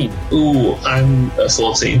 14. Ooh, I'm a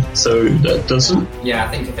 14, so that doesn't. Yeah, I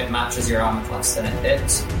think if it matches your armor class, then it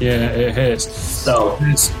hits. Yeah, it hits. So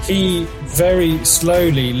As he very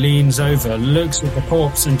slowly leans over, looks at the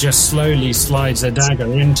corpse, and just slowly slides a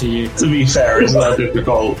dagger into you. to be fair, it's not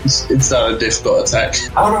difficult. It's not a difficult attack.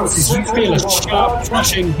 Oh no, You feel a sharp,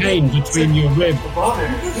 crushing pain between your rib.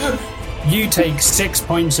 You take 6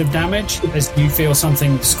 points of damage as you feel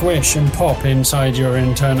something squish and pop inside your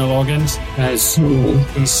internal organs as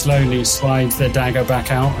he slowly slides the dagger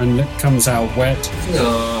back out and it comes out wet.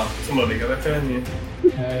 Somebody got to turn you.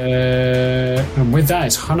 And with that,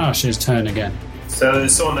 it's Hanash's turn again. So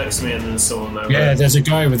there's someone next to me and then there's someone over. Yeah, there's a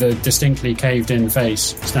guy with a distinctly caved-in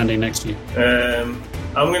face standing next to you.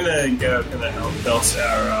 I'm gonna go up and help Belsiar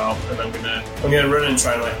out, and I'm gonna run and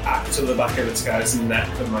try and like hack to the back of this guy's neck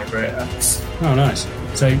with my great axe. Oh, nice.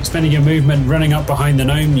 So, spending your movement, running up behind the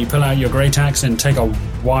gnome, you pull out your great axe and take a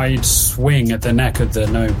wide swing at the neck of the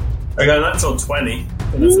gnome. I got a natural 20.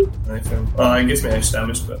 Well, it gives me extra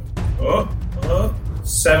damage, but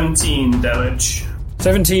 17 damage.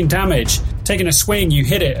 17 damage. Taking a swing, you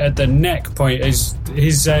hit it at the neck point. His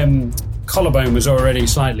collarbone was already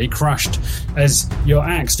slightly crushed as your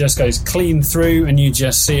axe just goes clean through, and you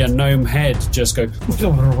just see a gnome head just go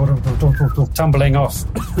tumbling off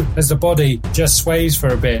as the body just sways for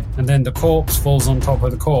a bit, and then the corpse falls on top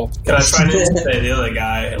of the corpse. Can I try and intimidate the other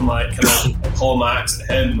guy and like can I pull my axe at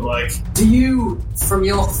him? Like, Do you, from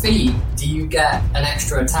your feet, do you get an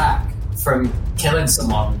extra attack from killing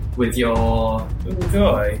someone with your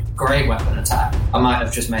guy. great weapon attack? I might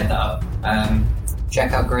have just made that up.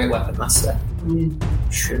 Check out Great Weapon Master.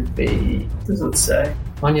 Should be. Doesn't say.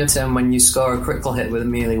 On your turn, when you score a critical hit with a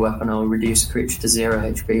melee weapon or reduce a creature to 0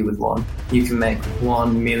 HP with 1, you can make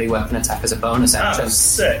 1 melee weapon attack as a bonus action. Oh,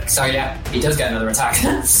 sick. So yeah, he does get another attack.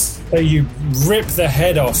 So you rip the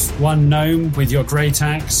head off one gnome with your great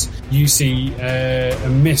axe. You see a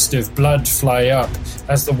mist of blood fly up.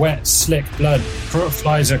 As the wet, slick blood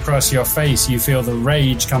flies across your face, you feel the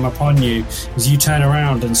rage come upon you as you turn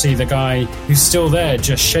around and see the guy who's still there,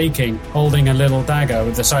 just shaking, holding a little dagger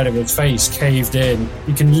with the side of his face caved in.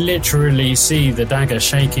 You can literally see the dagger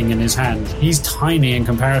shaking in his hand. He's tiny in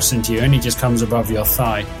comparison to you, only just comes above your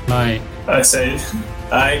thigh. Like, I say,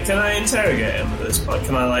 can I interrogate him at this point?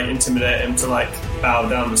 Can I like intimidate him to like bow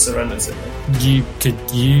down and surrender to me? you could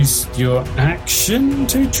use your action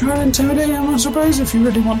to try and intimidate him, I suppose, if you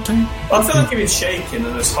really want to. Well, I feel like if he's shaking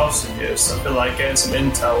and there's hostages, I feel like getting some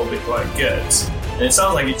intel will be quite good. And it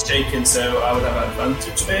sounds like he's shaking, so I would have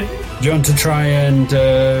advantage, maybe. Do you want to try and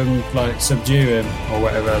like subdue him or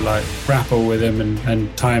whatever, like grapple with him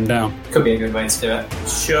and tie him down? Could be a good way to do it.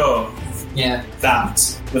 Sure. Yeah. That.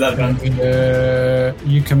 With advantage.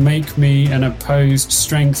 You can make me an opposed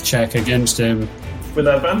strength check against him. With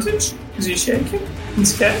advantage? Is he shaking?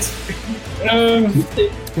 He's scared?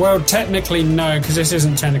 Well, technically no, because this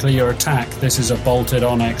isn't technically your attack. This is a bolted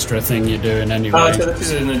on extra thing you're doing anyway. Oh, okay,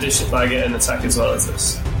 this is in addition if I get an attack as well as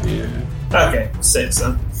this. Yeah. Okay, 6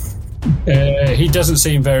 then. He doesn't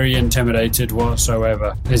seem very intimidated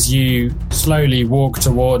whatsoever as you slowly walk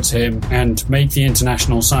towards him and make the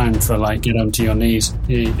international sign for like get onto your knees.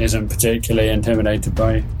 He isn't particularly intimidated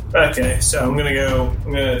by you. Okay, so I'm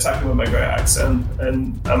gonna attack him with my great axe and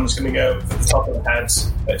I'm just gonna go for the top of the head,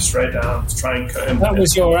 straight down to try and cut him. That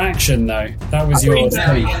was your action though. That was your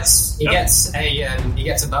He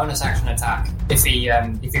gets a bonus action attack if he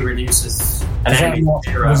reduces an enemy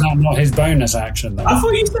to 0. Was that not his bonus action though? I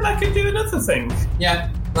thought you said I could do another thing. Yeah.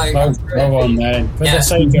 Like, go on then. For the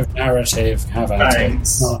sake of narrative, have at it.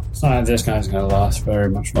 Thanks. It's not like this guy's going to last very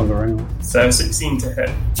much longer anyway. So 16 to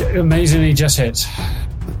hit. Amazingly just hits.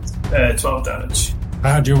 12 damage.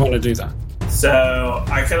 How do you want to do that? So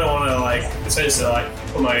I kind of want to like essentially like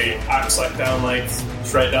put my axe like down like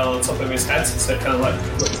straight down on top of his head, so it kind of like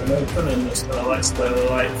flips him open and just kind of like slowly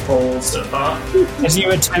like falls apart. As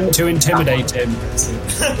you attempt to intimidate him,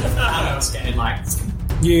 I was getting like.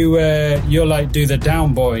 You're like do the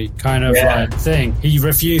down boy kind of like thing. He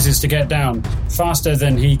refuses to get down. Faster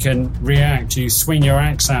than he can react, you swing your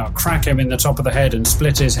axe out, crack him in the top of the head and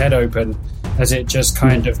split his head open as it just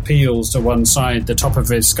kind of peels to one side, the top of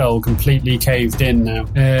his skull completely caved in now.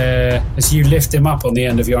 As you lift him up on the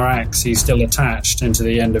end of your axe, he's still attached into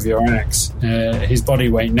the end of your axe. His body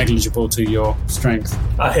weight negligible to your strength.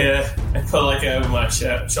 I put like over my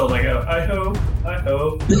shoulder, I go, I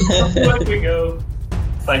hope, where we go.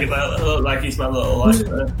 Like he's my little like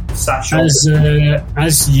satchel.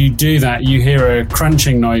 As you do that, you hear a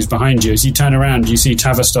crunching noise behind you. As you turn around, you see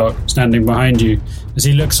Tavistock standing behind you. As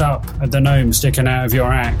he looks up at the gnome sticking out of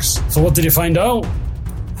your axe. So what did you find out?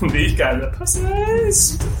 These guys are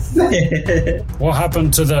pussies. What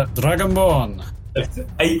happened to the Dragonborn?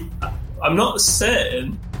 I'm not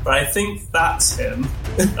certain, but I think that's him.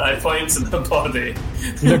 I point to the body.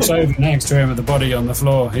 He looks over next to him at the body on the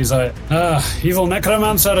floor. He's like, evil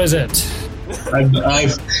necromancer, is it?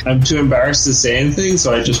 I'm too embarrassed to say anything,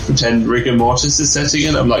 so I just pretend rigor mortis is setting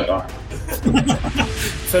in. I'm like,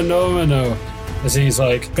 Phenomenal. As he's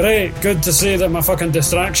like, great, good to see that my fucking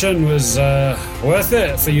distraction was worth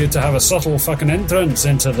it for you to have a subtle fucking entrance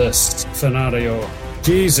into this scenario.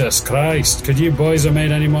 Jesus Christ, could you boys have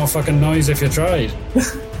made any more fucking noise if you tried?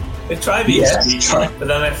 I tried but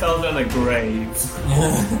then I fell down a grave.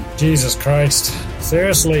 Jesus Christ.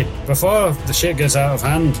 Seriously, before the shit gets out of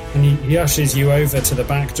hand, and he ushers you over to the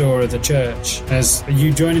back door of the church. Are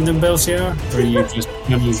you joining them, Belsiar? Or are you just...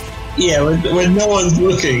 yeah, when no one's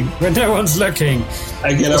looking. When no one's looking.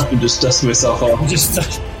 I get up and just dust myself off.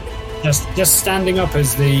 Just standing up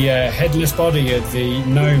as the headless body of the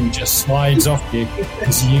gnome just slides off you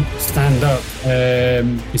as you stand up,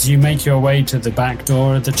 as you make your way to the back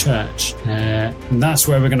door of the church. And that's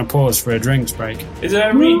where we're going to pause for a drinks break. Is there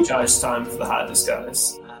a recharge time for the hat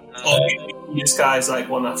disguise? you disguise like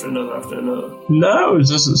one after another. No, it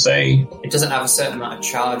doesn't say. It doesn't have a certain amount of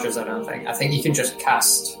charges, I don't think. I think you can just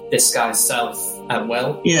cast Disguise Self at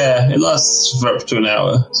will. Yeah, it lasts for up to an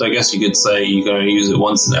hour. So I guess you could say you can only use it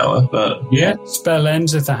once an hour, but Yeah, spell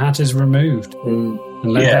ends if the hat is removed. And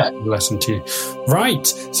let that be a lesson to you. Right,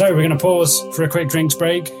 so we're going to pause for a quick drinks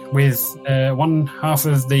break with one half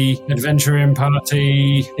of the adventuring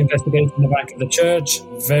party investigating the back of the church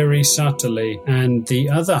very subtly, and the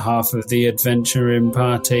other half of the adventuring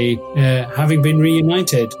party having been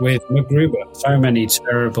reunited with MacGruber. So many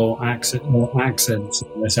terrible accents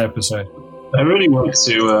in this episode. I really want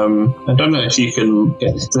to, I don't know if you can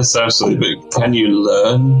get this absolutely, but can you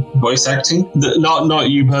learn voice acting? Not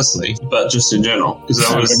you personally, but just in general. Because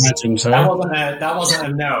I would imagine so. That wasn't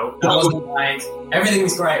a no. That wasn't like,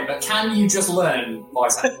 everything's great, but can you just learn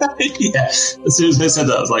voice acting? Yeah. As soon as they said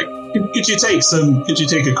that, I was like, could you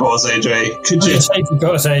take a course, AJ? Could you take a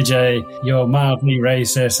course, AJ? Your mildly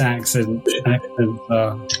racist accents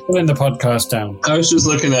are pulling the podcast down. I was just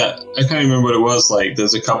looking at, I can't remember what it was, like,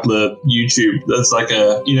 there's a couple of YouTube, there's like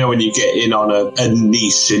a, you know, when you get in on a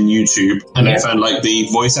niche in YouTube, and I found like the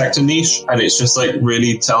voice actor niche, and it's just like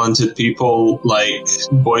really talented people like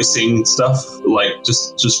voicing stuff, like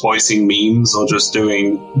just voicing memes or just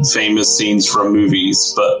doing famous scenes from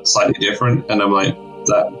movies, but slightly different. And I'm like,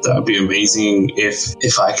 that would be amazing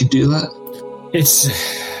if I could do that.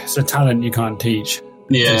 It's a talent you can't teach.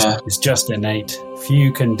 Yeah. It's just innate.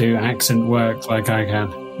 Few can do accent work like I can.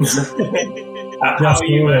 How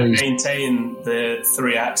you maintain the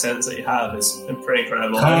 3 accents that you have is pretty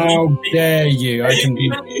incredible. How dare you? I can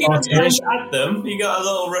you add them. You got a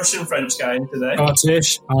little Russian French guy in today.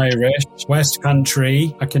 Scottish, Irish, West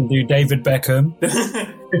Country. I can do David Beckham.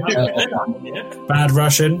 Bad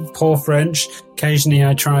Russian, poor French. Occasionally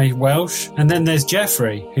I try Welsh. And then there's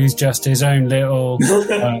Jeffrey, who's just his own little...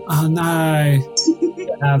 oh no.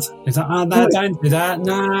 He's like, oh no, don't do that.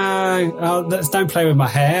 No. Oh, don't play with my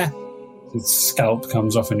hair. His scalp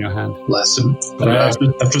comes off in your hand. Bless him.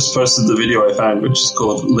 I've just posted the video I found, which is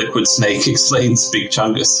called Liquid Snake Explains Big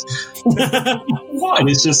Chungus. What? And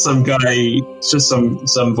it's just some guy, it's just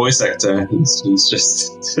some voice actor. He's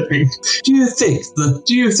just saying, Do you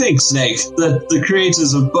think, Snake, that the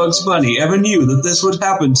creators of Bugs Bunny ever knew that this would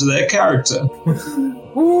happen to their character?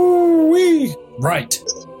 Ooh-wee. Right.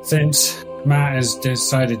 Since Matt has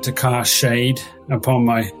decided to cast shade upon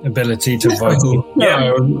my ability to voice.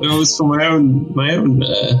 No, it was for my own.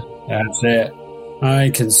 That's it.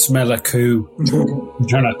 I can smell a coup. You're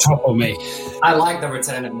trying to topple me. I like the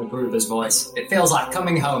return of MacGruber's voice. It feels like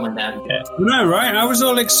coming home again. Yeah. No, right? I was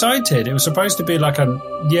all excited. It was supposed to be like I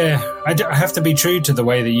have to be true to the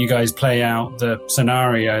way that you guys play out the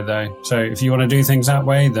scenario, though. So if you want to do things that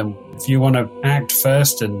way, then if you want to act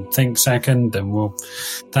first and think second, then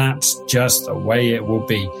that's just the way it will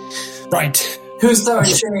be. Right. Who's throwing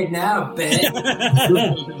shade now, bitch?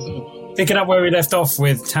 Picking up where we left off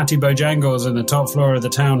with Tatty Bojangles in the top floor of the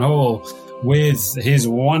town hall with his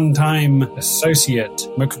one-time associate,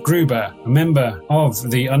 MacGruber, a member of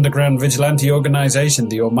the underground vigilante organization,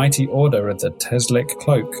 the Almighty Order of the Teslic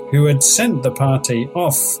Cloak, who had sent the party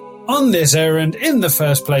off on this errand in the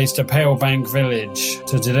first place to Palebank Village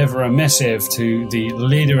to deliver a missive to the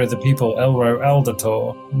leader of the people, Elro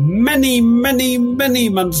Eldator, many, many, many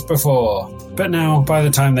months before. But now, by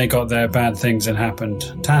the time they got there, bad things had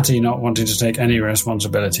happened. Tatty not wanting to take any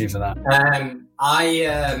responsibility for that.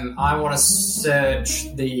 I want to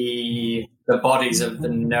search the bodies of the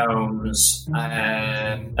gnomes,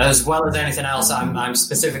 as well as anything else. I'm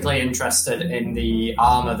specifically interested in the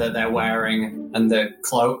armor that they're wearing and the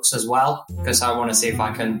cloaks as well, because I want to see if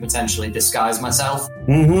I can potentially disguise myself.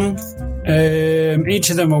 Each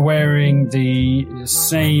of them are wearing the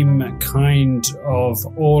same kind of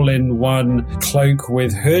all-in-one cloak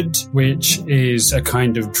with hood, which is a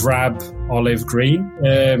kind of drab olive green.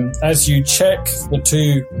 As you check the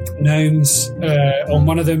 2 gnomes, on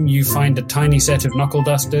one of them you find a tiny set of knuckle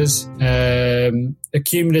dusters.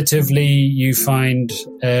 Accumulatively, you find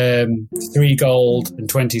 3 gold and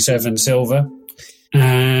 27 silver.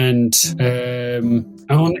 And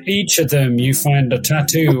on each of them, you find a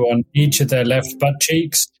tattoo on each of their left butt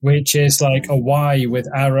cheeks, which is like a Y with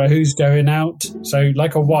arrows going out. So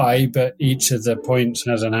like a Y, but each of the points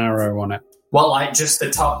has an arrow on it. Well, like just the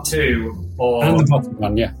top 2? Or... And the bottom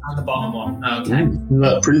one, yeah. And the bottom one, okay.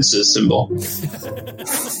 That prince's symbol.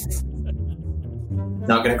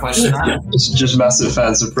 Not going to question that. It's just massive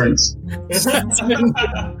fans of Prince.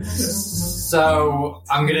 So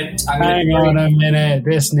I'm gonna Hang on a minute.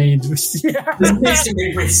 This needs This needs to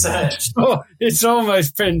be researched. Oh, it's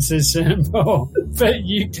almost Prince's symbol, but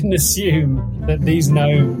you can assume that these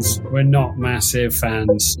gnomes were not massive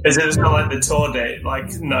fans. Is it just got like the tour date,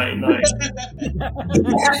 like 99?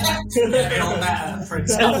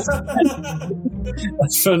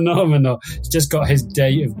 That's phenomenal. It's just got his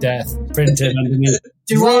date of death printed underneath.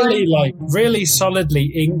 Really solidly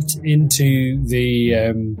inked into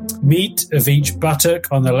the meat of each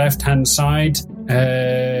buttock on the left-hand side.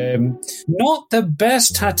 Not the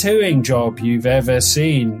best tattooing job you've ever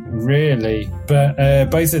seen, really. But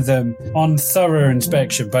both of them, on thorough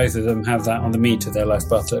inspection, both of them have that on the meat of their left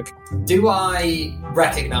buttock. Do I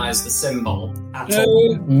recognise the symbol at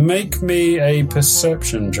all? Make me a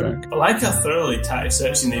perception check. I like how thoroughly Tatty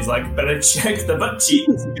searching these, like, better check the butt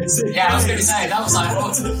cheeks. Yeah, I was going to say, that was like,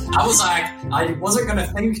 I wasn't going to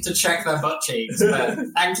think to check their butt cheeks, but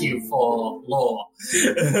thank you for lore.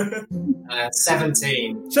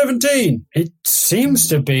 17. 17. It seems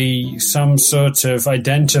to be some sort of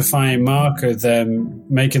identifying marker, them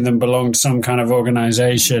making them belong to some kind of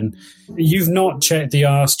organization. You've not checked the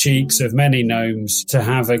arse cheeks of many gnomes to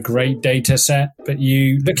have a great data set, but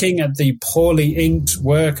looking at the poorly inked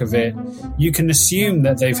work of it, you can assume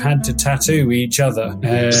that they've had to tattoo each other.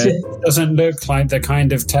 It doesn't look like the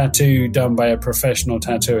kind of tattoo done by a professional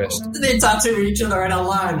tattooist. They tattoo each other in a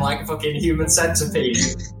line like a fucking human centipede.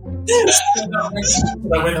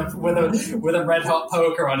 with a red hot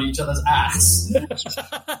poker on each other's ass.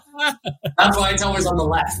 That's why it's always on the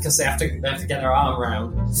left, because they have to get their arm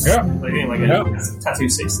around. Yeah. Tattoo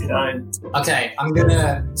 69. Okay, I'm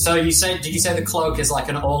gonna. So did you say the cloak is like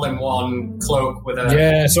an all-in-one cloak with a?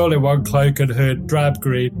 Yeah, it's all in one cloak and hood, drab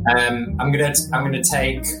green. I'm gonna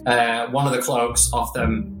take one of the cloaks off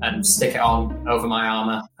them and stick it on over my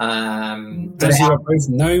armor. As you are both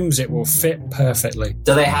gnomes, it will fit perfectly.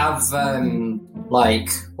 Do they have like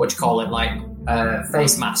what do you call it, like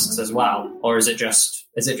face masks as well, or is it just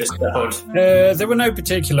the hood? There were no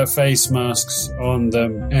particular face masks on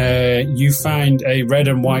them. You find a red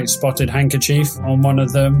and white spotted handkerchief on one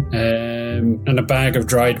of them, and a bag of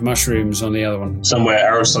dried mushrooms on the other one.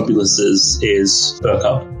 Somewhere Aristobulus is Burk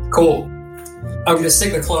up. Cool. I'm going to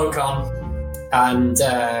stick the cloak on and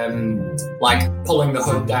like pulling the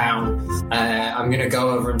hood down. I'm going to go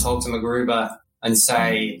over and talk to MacGruber and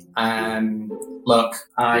say, look,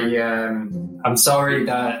 I'm sorry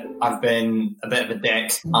that I've been a bit of a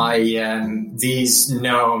dick. These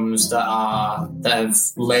gnomes that have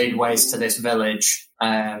laid waste to this village,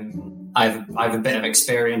 I've a bit of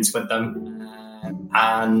experience with them,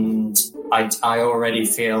 and I already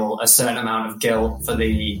feel a certain amount of guilt for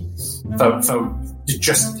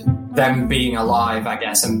just them being alive, I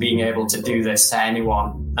guess, and being able to do this to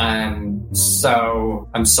anyone. So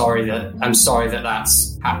I'm sorry that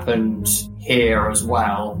that's happened here as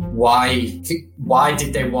well. Why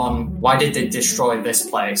did they destroy this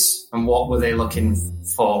place, and what were they looking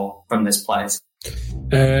for from this place?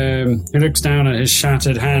 He looks down at his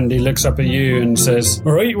shattered hand. He looks up at you and says,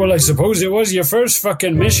 all right, well, I suppose it was your first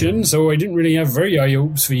fucking mission, so I didn't really have very high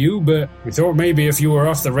hopes for you, but we thought maybe if you were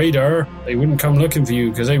off the radar, they wouldn't come looking for you,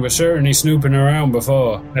 because they were certainly snooping around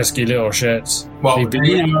before. Pesky little shits. Well,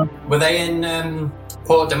 were they in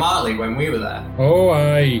Port Damali when we were there? Oh,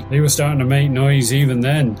 aye. They were starting to make noise even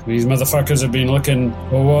then. These motherfuckers have been looking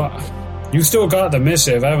for what? You've still got the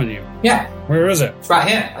missive, haven't you? Yeah. Where is it? It's right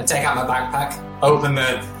here. I take out my backpack, open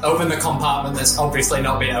the compartment that's obviously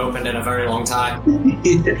not been opened in a very long time.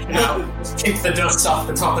 Kick the dust off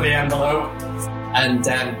the top of the envelope, and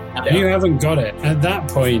you haven't got it. At that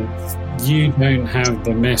point, you don't have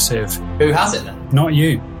the missive. Who has it then? Not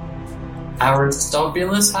you.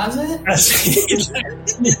 Aristobulus has it?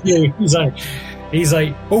 He's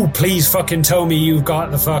like, oh, please fucking tell me you've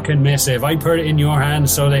got the fucking missive. I put it in your hand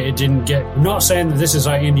so that it didn't get... I'm not saying that this is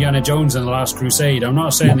like Indiana Jones and the Last Crusade. I'm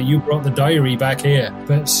not saying that you brought the diary back here.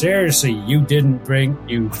 But seriously, you didn't bring...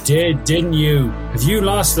 You did, didn't you? Have you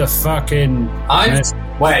lost the fucking...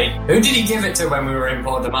 Wait, who did he give it to when we were in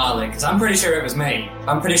Port Damali? Because I'm pretty sure it was me.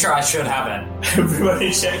 I'm pretty sure I should have it.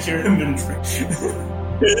 Everybody check your inventory.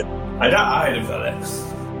 I'd have got it. I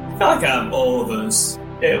feel like out of all of us,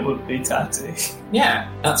 it would be Tatty.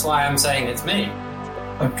 Yeah, that's why I'm saying it's me.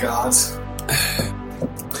 Oh, God.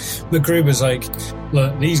 MacGruber's like,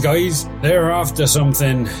 look, these guys, they're after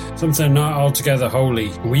something not altogether holy.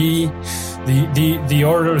 We, the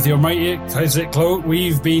Order of the Almighty Cloak,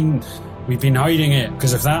 we've been We've been hiding it,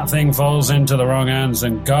 because if that thing falls into the wrong hands,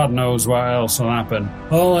 then God knows what else will happen.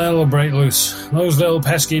 All hell will break loose. Those little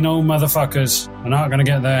pesky gnome motherfuckers are not going to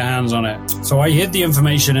get their hands on it. So I hid the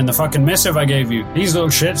information in the fucking missive I gave you. These little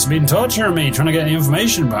shits have been torturing me, trying to get the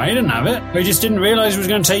information, but I didn't have it. I just didn't realize it was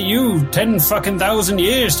going to take you 10,000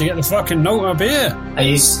 years to get the fucking note up here. Are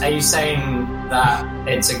you saying that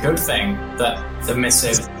it's a good thing that the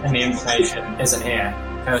missive and the information isn't here?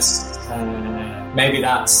 Because maybe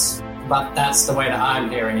that's the way that I'm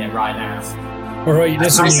hearing it right now. All right,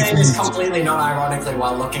 listen. I say this completely non-ironically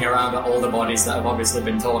while looking around at all the bodies that have obviously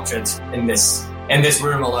been tortured in this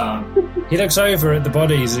room alone. He looks over at the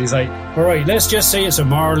bodies and he's like, all right, let's just say it's a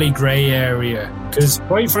morally grey area. Because,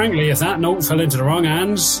 quite frankly, if that note fell into the wrong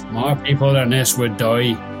hands, more people than this would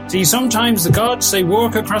die. See, sometimes the gods, they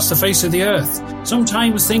walk across the face of the earth.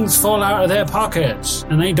 Sometimes things fall out of their pockets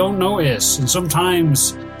and they don't notice. And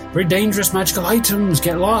sometimes very dangerous magical items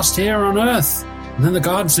get lost here on Earth. And then the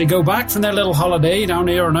gods, they go back from their little holiday down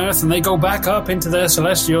here on Earth and they go back up into their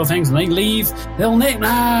celestial things and they leave little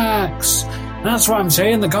knickknacks. That's what I'm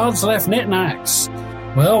saying, the gods left knickknacks.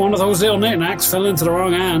 Well, one of those little knickknacks fell into the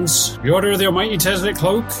wrong hands. The Order of the Almighty Teslet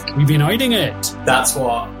Cloak, we've been hiding it. That's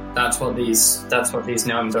what these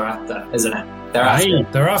gnomes are after, isn't it?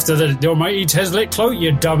 They're after the Almighty Teslet Cloak,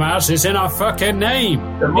 you dumbass. It's in our fucking name.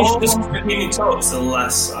 The more he talks, the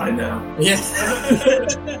less I know. Yeah.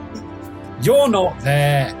 You're not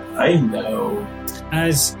there. I know.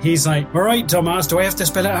 As he's like, all right, dumbass, do I have to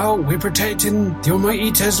spell it out? We're protecting the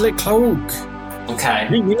Almighty Teslet Cloak. Okay.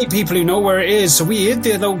 We need people who know where it is, so we hid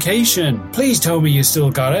the location. Please tell me you still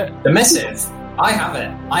got it. The missive. I have it.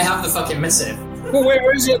 I have the fucking missive. Well,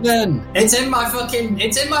 where is it then? It's in my fucking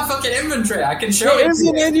inventory. I can show it. Is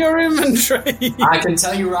it in your inventory? I can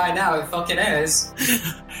tell you right now, it fucking is.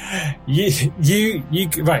 You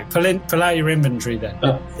right, pull out your inventory then.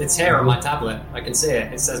 It's here on my tablet. I can see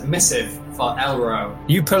it. It says missive for Elro.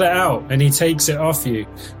 You pull it out and he takes it off you.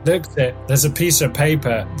 Look at it. There's a piece of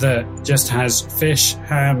paper that just has fish,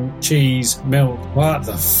 ham, cheese, milk. What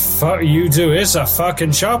the fuck you do? It's a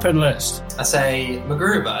fucking shopping list. I say,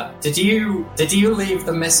 MacGruber, did you leave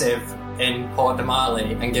the missive in Port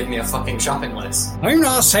Damali and give me a fucking shopping list? I'm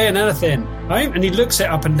not saying anything. And he looks it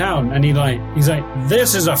up and down and he's like,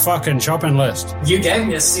 this is a fucking shopping list. You gave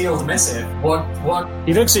me a sealed missive. What?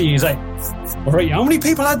 He looks at you, he's like, all right, how many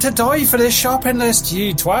people had to die for this shopping list,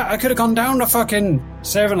 you twat? I could have gone down to fucking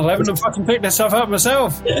 7-Eleven and fucking picked this stuff up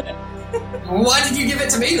myself. Why did you give it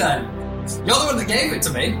to me then? You're the one that gave it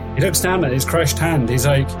to me. He looks down at his crushed hand. He's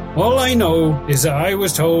like, all I know is that I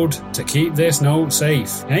was told to keep this note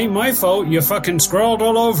safe. It ain't my fault you fucking scrawled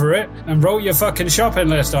all over it and wrote your fucking shopping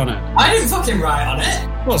list on it. I didn't fucking write on it.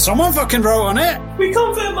 Well, someone fucking wrote on it. We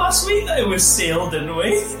confirmed last week that it was sealed, didn't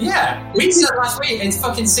we? Yeah, we said last week it's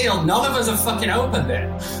fucking sealed. None of us have fucking opened it.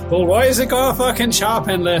 Well, why has it got a fucking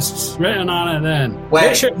shopping list written on it then?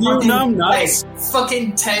 Wait,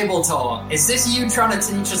 fucking table talk. Is this you trying to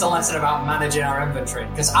teach us a lesson about managing our inventory?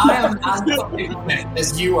 Because I am as fucking honest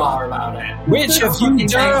as you are about it. Which of you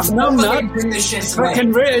daft numbnuts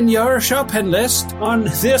fucking written your shopping list on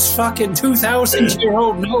this fucking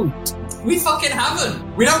 2,000-year-old note? We fucking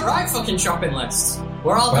haven't. We don't write fucking shopping lists.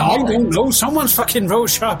 We're all I don't know. Someone's fucking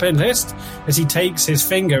wrote shopping list. As he takes his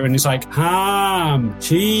finger and he's like, ham,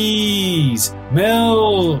 cheese,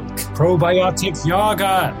 milk, probiotic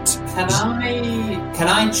yogurt. Can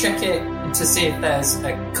I check it to see if there's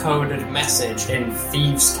a coded message in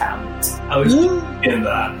Thieves' Camp? I was in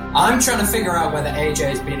that. I'm trying to figure out whether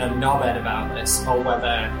AJ's been a knobhead about this or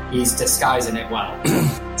whether he's disguising it well.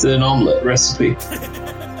 It's an omelette recipe.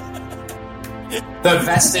 The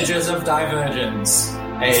vestiges of divergence.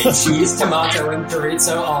 A cheese, tomato, and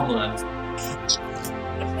chorizo omelette.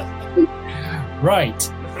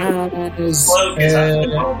 Right. Balanced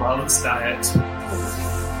diet.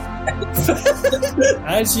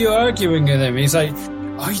 As you're arguing with him, he's like,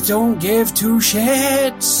 I don't give two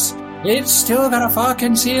shits. It's still got a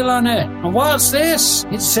fucking seal on it. And what's this?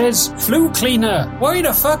 It says flue cleaner. Why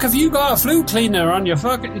the fuck have you got a flue cleaner on your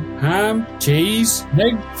fucking ham, cheese,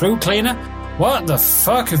 egg, flue cleaner? What the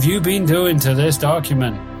fuck have you been doing to this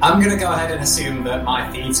document? I'm going to go ahead and assume that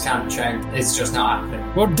my Thieves' Camp check is just not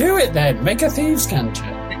happening. Well, do it then. Make a Thieves' Camp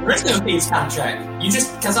check. There is no Thieves' Camp check. You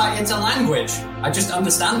just, because it's a language. I just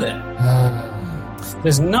understand it.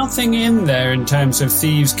 There's nothing in there in terms of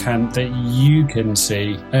Thieves' Camp that you can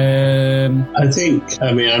see. I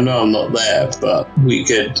know I'm not there, but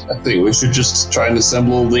I think we should just try and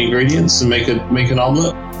assemble all the ingredients and make an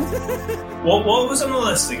omelette. What was on the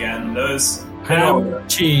list again? Those ham,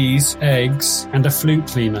 cheese, eggs, and a flute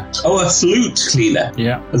cleaner. Oh, a flute cleaner.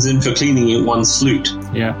 Yeah, As in for cleaning one's flute.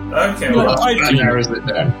 yeah. Okay, Well, well, That narrows it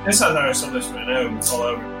down. this has our establishment home all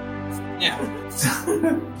over. Yeah.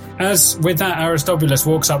 As with that, Aristobulus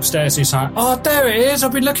walks upstairs. He's like, "Oh, there it is!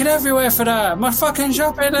 I've been looking everywhere for that. My fucking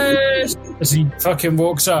shopping list." As he fucking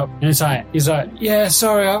walks up, and he's like, "Yeah,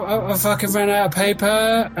 sorry, I fucking ran out of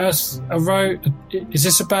paper. As I wrote, is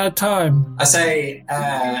this a bad time?" I say,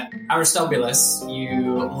 Aristobulus,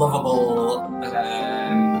 you lovable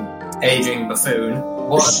aging buffoon.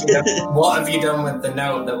 What have you done with the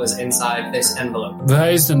note that was inside this envelope?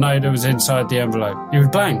 That is the note that was inside the envelope. It was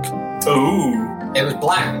blank. Ooh. It was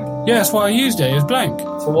blank. Yeah, that's why I used it. It was blank.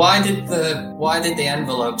 So why did the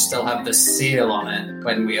envelope still have the seal on it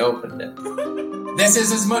when we opened it? This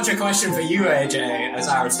is as much a question for you, AJ, as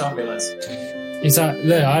Aristobulus. He's like,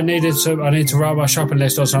 "Look, I need to write my shopping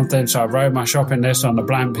list or something, so I wrote my shopping list on a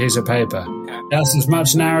blank piece of paper." Okay. That's as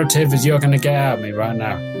much narrative as you're going to get out of me right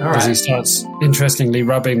now. All As he right. starts, interestingly,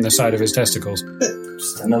 rubbing the side of his testicles.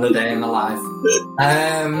 Just another day in the life.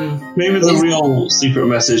 Maybe the real secret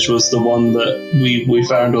message was the one that we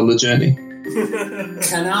found on the journey.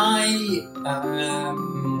 Can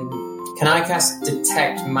I cast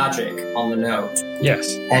detect magic on the note?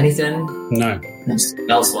 Yes. Anything? No.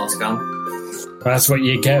 Elseworld's gone. That's what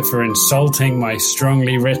you get for insulting my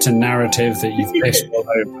strongly written narrative that you've pissed all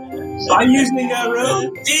over. By using our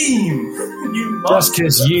own team! You Just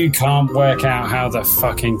because you can't work out how the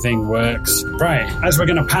fucking thing works. Right, as we're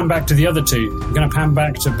going to pan back to the other two, we're going to pan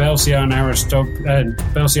back to Belciar and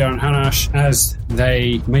Belciar and Hanash as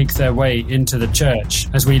they make their way into the church.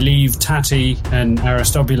 As we leave Tati and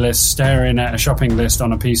Aristobulus staring at a shopping list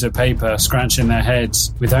on a piece of paper, scratching their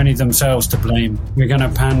heads, with only themselves to blame, we're going to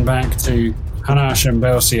pan back to Hanash and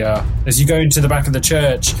Belciar. As you go into the back of the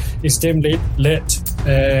church, it's dimly lit,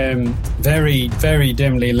 very, very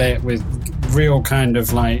dimly lit, with real kind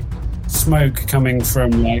of like smoke coming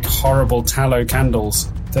from like horrible tallow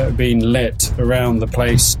candles that have been lit around the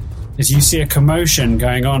place. As you see a commotion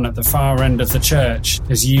going on at the far end of the church,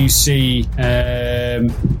 as you see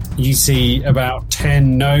about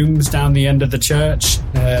 10 gnomes down the end of the church.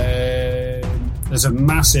 There's a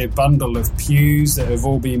massive bundle of pews that have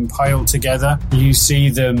all been piled together. You see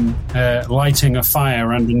them lighting a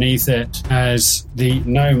fire underneath it as the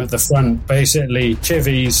gnome at the front basically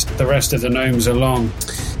chivies the rest of the gnomes along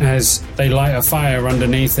as they light a fire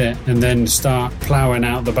underneath it and then start ploughing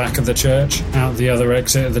out the back of the church, out the other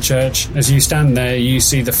exit of the church. As you stand there, you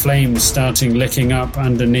see the flames starting licking up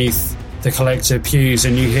underneath the collective pews,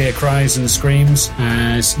 and you hear cries and screams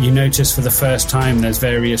as you notice for the first time there's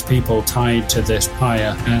various people tied to this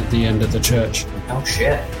pyre at the end of the church. Oh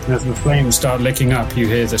shit. As the flames start licking up, you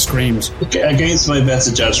hear the screams. Against my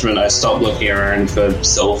better judgment, I stopped looking around for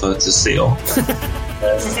silver to steal.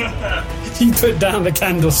 You put down the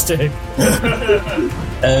candlestick.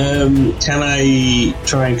 Can I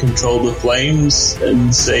try and control the flames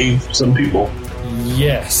and save some people?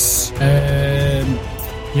 Yes.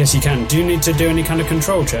 Yes, you can. Do you need to do any kind of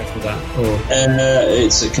control check for that? Or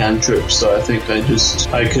It's a cantrip, so I think I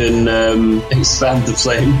can expand the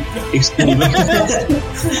flame.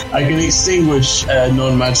 I can extinguish a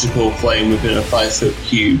non-magical flame within a 5-foot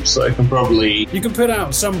cube, so I can probably... you can put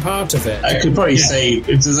out some part of it. I could probably save,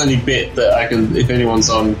 if there's any bit that I can, if anyone's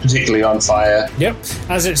particularly on fire. Yep.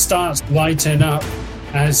 As it starts lighting up,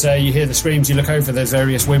 as you hear the screams, you look over, there's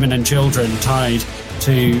various women and children tied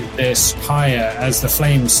to this pyre. As the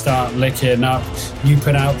flames start licking up, you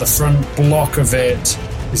put out the front block of it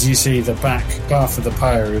as you see the back half of the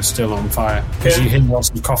pyre is still on fire. As you hear lots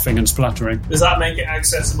of coughing and spluttering. Does that make it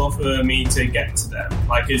accessible for me to get to them?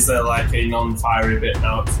 Like, is there like a non-fiery bit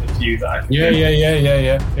now for the few that I can do?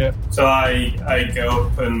 Yeah. So I go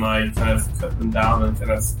up and like kind of cut them down and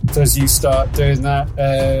kind of... So as you start doing that,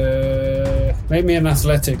 make me an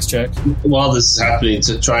athletics check. While this is happening,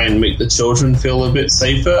 to try and make the children feel a bit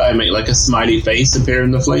safer, I make like a smiley face appear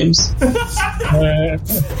in the flames.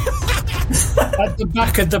 At the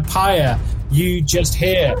back of the pyre, you just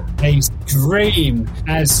hear a scream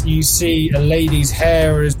as you see a lady's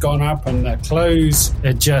hair has gone up and the clothes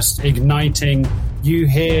are just igniting.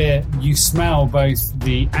 You smell both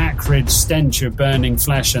the acrid stench of burning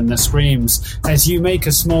flesh and the screams as you make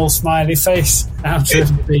a small smiley face out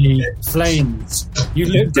of the flames. You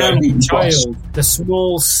look down at the child, the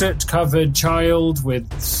small soot-covered child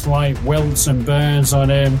with slight welts and burns on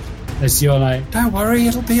him, as you're like, don't worry,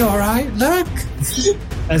 it'll be all right, look.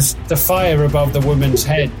 As the fire above the woman's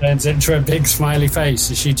head turns into a big smiley face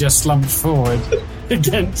as she just slumps forward.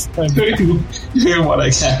 against them. Doing what I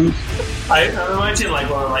can. I imagine like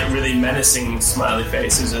one of like really menacing smiley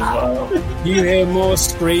faces as well. You hear more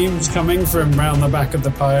screams coming from round the back of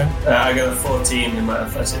the pyre. I got a 14 in my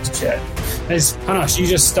athletics check. As Hanash,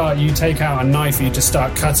 you take out a knife, you just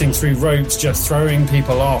start cutting through ropes, just throwing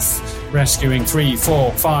people off, rescuing 3,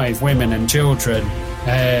 4, 5 women and children.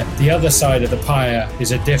 The other side of the pyre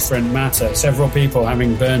is a different matter. Several people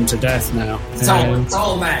having burned to death now. It's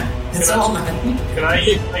all men. It's all men. Can I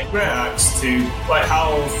use my great axe to, like,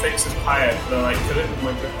 how thick's this pyre? Can I, like, cut it with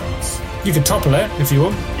my great axe? You can topple it if you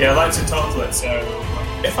want. Yeah, I'd like to topple it, so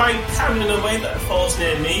if I can in a way that it falls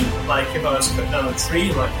near me, like if I was to cut down a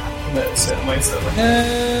tree, like happen it a certain way, so like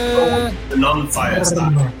the non-fire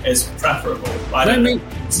stack is preferable.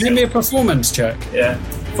 Make me a performance check. Yeah.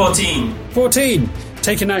 14. 14.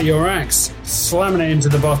 Taking out your axe, slamming it into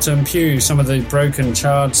the bottom pew, some of the broken,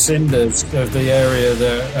 charred cinders of the area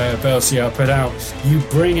that Belsiar put out. You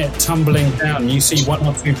bring it tumbling down. You see 1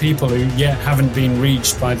 or 2 people who yet haven't been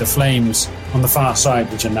reached by the flames on the far side,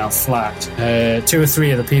 which are now flat. 2 or 3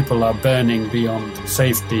 of the people are burning beyond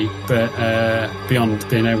safety, but beyond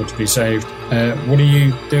being able to be saved. What are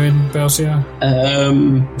you doing, Belsiar?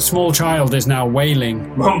 A small child is now wailing.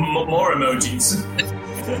 More emojis.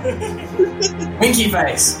 Winky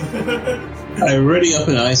face. I'm ready up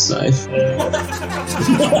an ice knife.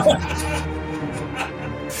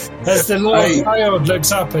 As the little child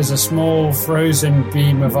looks up as a small frozen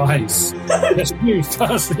beam of ice just moves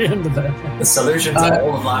past the end of it. The solution to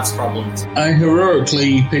all of life's problems. I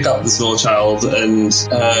heroically pick up the small child and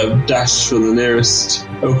dash for the nearest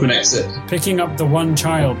open exit. Picking up the one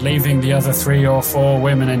child, leaving the other 3 or 4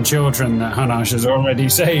 women and children that Hanash has already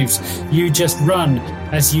saved, you just run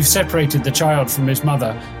as you've separated the child from his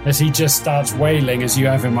mother, as he just starts wailing as you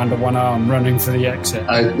have him under one arm, running for the exit.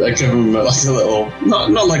 I give him like a little,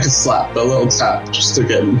 not like a slap, but a little tap, just to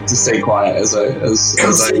get him to stay quiet as I... Go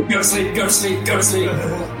to sleep.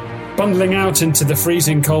 Bundling out into the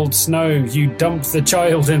freezing cold snow, you dump the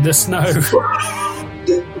child in the snow.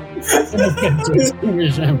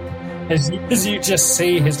 As you just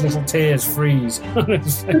see his little tears freeze.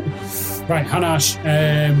 Right, Hanash,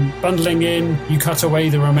 bundling in, you cut away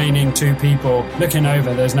the remaining 2 people. Looking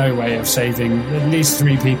over, there's no way of saving. At least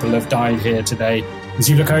 3 people have died here today. As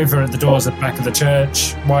you look over at the doors at the back of the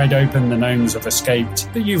church, wide open, the gnomes have escaped,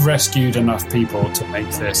 but you've rescued enough people to make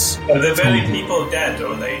this. Are there very people dead,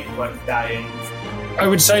 or are they, like, dying? I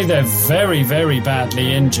would say they're very, very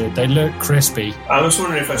badly injured. They look crispy. I was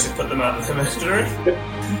wondering if I should put them out of the inventory.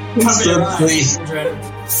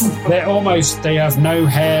 They have no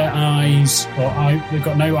hair, eyes, or they've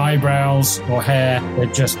got no eyebrows or hair. They're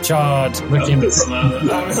just charred, looking. I'm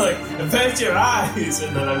like, avert your eyes,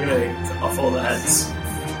 and then I'm going to cut off all the heads.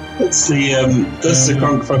 That's the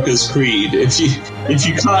Cronkfuckers creed. If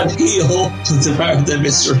you can't heal, it's about their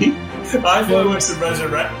misery. I thought it was to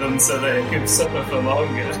resurrect them so they could suffer for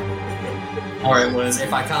longer. Or it was,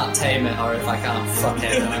 if I can't tame it, or if I can't fuck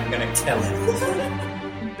it, then I'm going to kill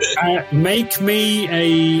it. Make me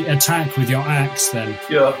a attack with your axe, then.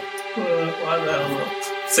 Yeah. Why the hell not?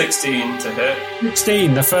 16 to hit.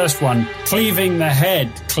 16, the first one. Cleaving the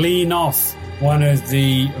head clean off one of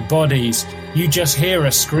the bodies. You just hear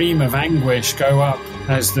a scream of anguish go up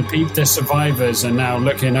as the survivors are now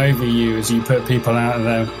looking over you as you put people out of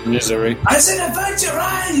their misery. I said avert your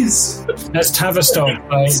eyes! That's Tavistock.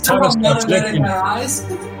 Tavistock's looking.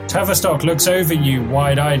 Tavistock looks over you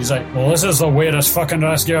wide-eyed. He's like, well, this is the weirdest fucking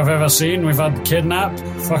rescue I've ever seen. We've had kidnap,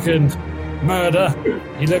 fucking murder.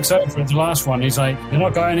 He looks over at the last one. He's like, you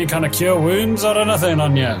not got any kind of cure wounds or anything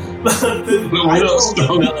on you? I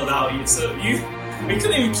don't know about you, so we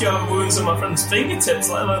couldn't even cure wounds on my friend's fingertips,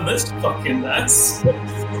 let alone this fucking mess.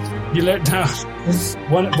 You look down.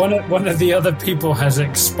 One of the other people has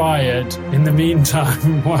expired in the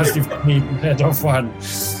meantime whilst you've head off one.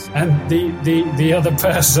 And the other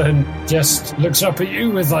person just looks up at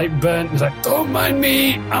you with like burnt. He's like, don't mind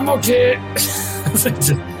me, I'm okay.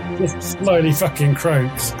 just slowly fucking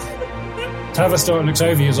croaks. Tavistock looks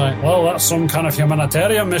over you. He's like, well, that's some kind of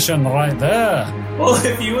humanitarian mission right there. Well,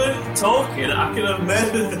 if you weren't talking, I could have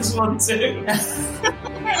murdered this one too.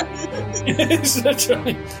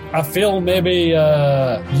 I feel maybe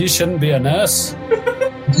you shouldn't be a nurse.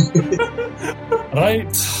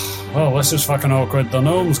 Right. Well, this is fucking awkward. The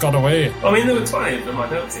gnomes got away. I mean, there were 20 of them. I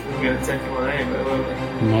don't think we were going to take them away, but were we?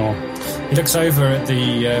 No. He looks over at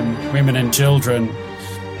the women and children,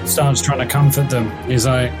 starts trying to comfort them. He's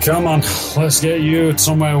like, come on, let's get you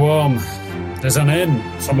somewhere warm. there's an inn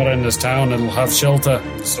somewhere in this town. It'll have shelter,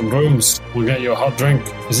 some rooms. We'll get you a hot drink.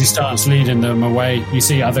 As he starts leading them away, you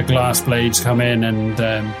see other glass blades come in and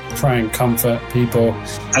try and comfort people.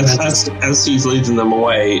 As he's leading them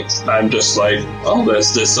away, I'm just like, oh,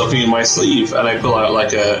 there's something in my sleeve, and I pull out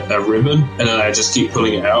like a ribbon, and then I just keep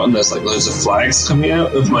pulling it out, and there's like loads of flags coming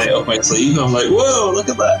out of my sleeve. I'm like, whoa, look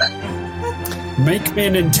at that. Make me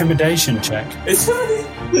an intimidation check.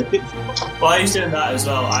 While he's doing that as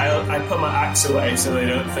well, I put my axe away so they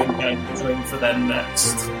don't think I'm going for them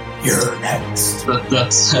next. You're next.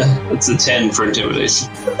 That's a 10 for intimidation.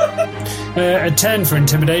 A 10 for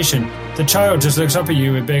intimidation. The child just looks up at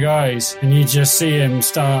you with big eyes, and you just see him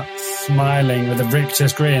start smiling with a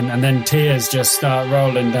rictus grin, and then tears just start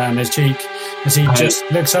rolling down his cheek as he just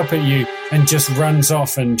looks up at you and just runs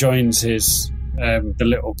off and joins his the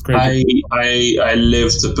little group. I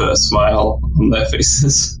live to put a smile on their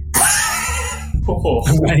faces.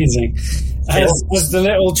 Amazing. As the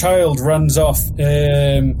little child runs off,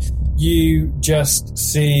 you just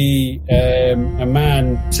see a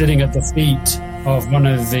man sitting at the feet of one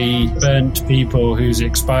of the burnt people who's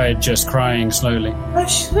expired, just crying slowly.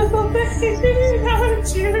 Hush, little baby,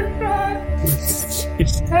 don't you cry.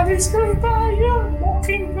 Daddy's going to buy you a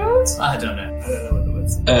mockingbird. I don't know what it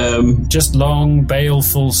was. Just long,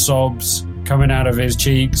 baleful sobs coming out of his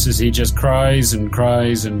cheeks as he just cries and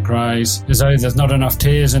cries and cries, as though there's not enough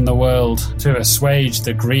tears in the world to assuage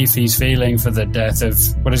the grief he's feeling for the death of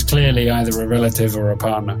what is clearly either a relative or a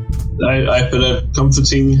partner. I put a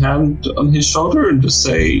comforting hand on his shoulder and just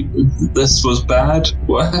say, this was bad.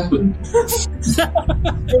 What happened?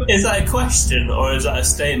 Is that a question or is that a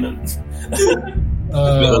statement?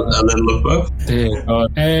 And then look both. Dear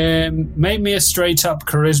God. Make me a straight up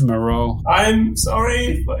charisma roll. I'm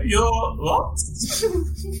sorry, but you're lost.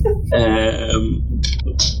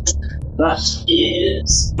 That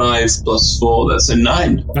is 5 + 4. That's a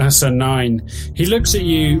 9. That's a 9. He looks at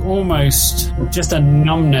you, almost just a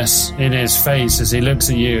numbness in his face as he looks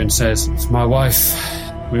at you and says, "It's my wife.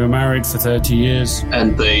 We were married for 30 years.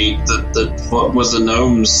 And what was the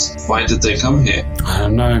gnomes? Why did they come here? I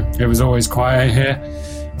don't know. It was always quiet here.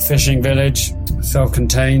 A fishing village,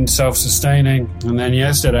 self-contained, self-sustaining. And then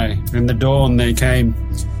yesterday, in the dawn, they came.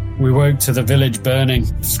 We woke to the village burning,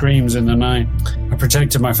 screams in the night. I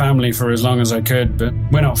protected my family for as long as I could, but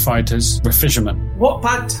we're not fighters. We're fishermen." What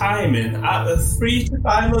bad timing. Out of 3 to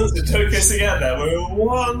 5 months it took us to get there, we were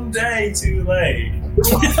 1 day too late.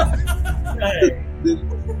 Hey.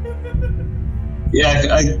 Yeah,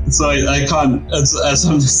 I can't. As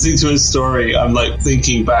I'm listening to his story, I'm like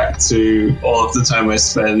thinking back to all of the time I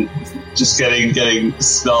spent just getting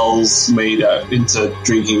skulls made out into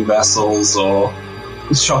drinking vessels, or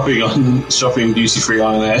shopping duty free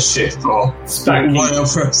on an airship, or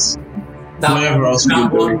whatever else. Whatever else we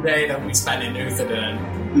That could do. one day that we spent in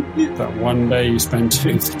Uthadern. That one day you spent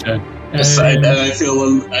in Uthadern. And I feel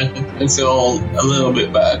a little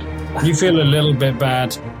bit bad. You feel a little bit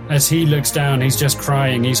bad. As he looks down, he's just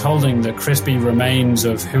crying. He's holding the crispy remains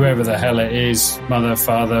of whoever the hell it is. Mother,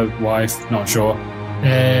 father, wife, not sure.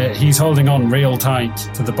 He's holding on real tight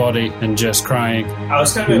to the body and just crying. I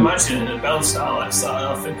was kind of imagining a Bell style, like starting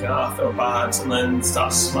off thinking, I feel bad, and then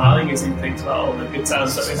starts smiling as he thinks about all the good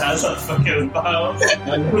times that we had that fucking about.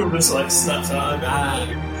 And we just like snaps out.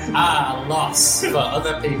 Loss for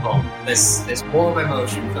other people. This warm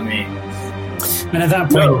emotion for me. And at that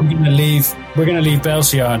point, we're going to leave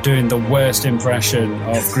Belsiar doing the worst impression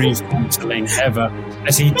of grief counselling ever,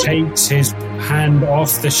 as he takes his hand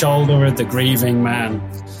off the shoulder of the grieving man.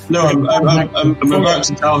 No, I'm about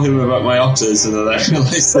to tell him about my otters, and then I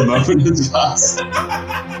realise the moment has passed.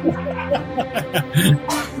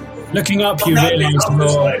 Looking up, you realise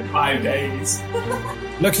like 5 days.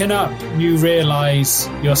 Looking up, you realise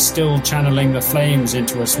you're still channeling the flames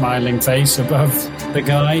into a smiling face above the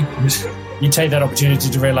guy. You take that opportunity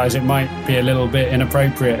to realise it might be a little bit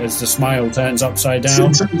inappropriate as the smile turns upside down.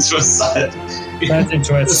 Turns into a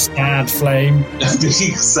sad flame. A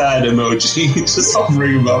big sad emoji just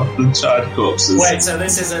hovering above the charred corpses. Wait, so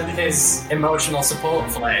this isn't his emotional support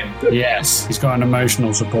flame? Yes, he's got an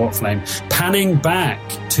emotional support flame. Panning back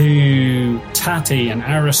to Tatty and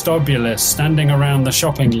Aristobulus standing around the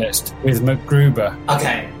shopping list with MacGruber.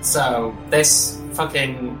 Okay, so this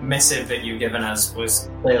fucking missive that you've given us was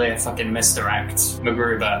clearly a fucking misdirect,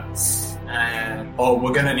 MacGruber. Or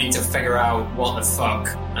we're gonna need to figure out what the fuck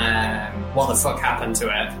happened to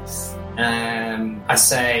it. I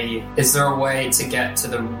say, is there a way to get to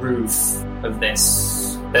the roof of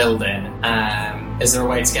this building. Is there a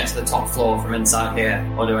way to get to the top floor from inside here,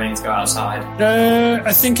 or do I need to go outside?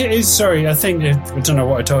 I think it is. Sorry, I don't know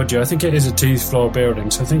what I told you. I think it is a 2-floor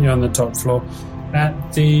building, so I think you're on the top floor.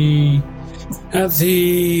 At the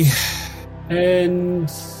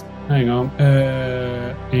end. Hang on.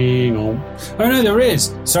 Oh no, there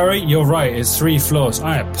is. Sorry, you're right. It's 3 floors.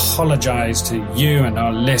 I apologise to you and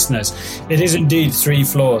our listeners. It is indeed 3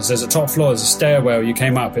 floors. There's a top floor. There's a stairwell. You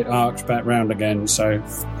came up. It arced back round again. So.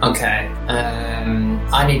 Okay.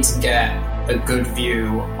 I need to get a good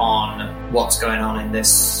view on what's going on in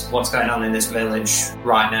this village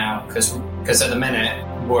right now, because at the minute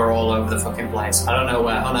we're all over the fucking place. I don't know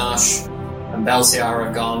where Hanash and Belsiar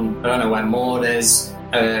have gone. I don't know where Maud is.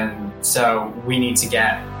 So we need to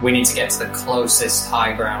get to the closest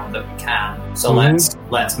high ground that we can. So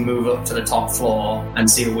let's move up to the top floor and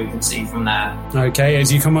see what we can see from there. Okay,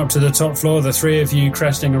 as you come up to the top floor, the 3 of you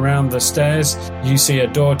cresting around the stairs, you see a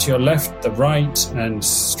door to your left, the right, and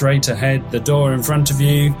straight ahead, the door in front of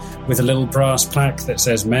you with a little brass plaque that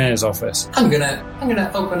says Mayor's Office. I'm gonna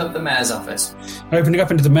open up the Mayor's Office. Opening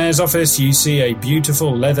up into the Mayor's Office, you see a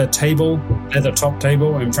beautiful leather top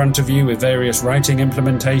table in front of you with various writing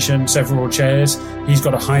implementation, several chairs. He's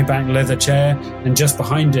got a high-back leather chair, and just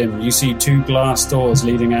behind him you see 2 glass doors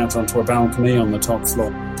leading out onto a balcony on the top floor.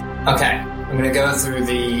 Okay, I'm going to go through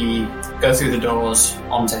the doors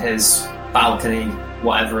onto his balcony,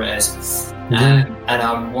 whatever it is, and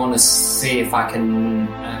I want to see if I can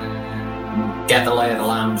get the lay of the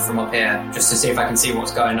land from up here, just to see if I can see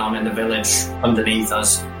what's going on in the village underneath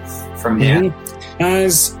us from here.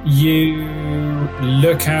 As you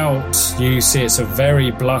look out, you see it's a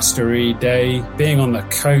very blustery day. Being on the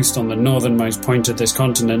coast, on the northernmost point of this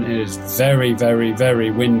continent, it is very, very,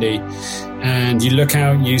 very windy. And you look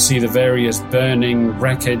out, you see the various burning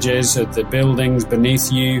wreckages of the buildings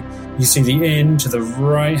beneath you. You see the inn to the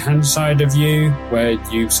right-hand side of you, where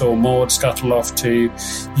you saw Maud scuttle off to.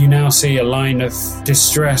 You now see a line of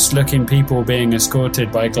distressed-looking people being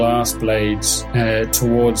escorted by glass blades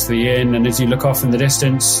towards the inn. And as you look off in the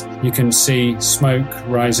distance, you can see smoke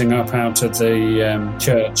rising up out of the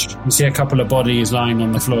church. You see a couple of bodies lying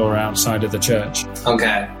on the floor outside of the church.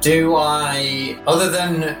 Okay. Do I, other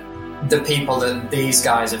than the people that these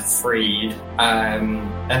guys have freed,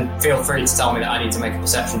 and feel free to tell me that I need to make a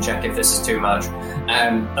perception check if this is too much,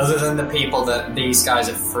 other than the people that these guys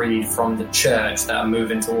have freed from the church that are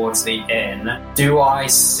moving towards the inn, do I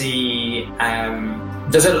see,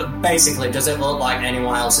 does it look like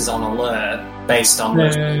anyone else is on alert based on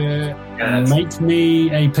this? Make me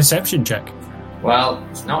a perception check. Well,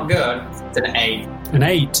 it's not good. It's an 8. An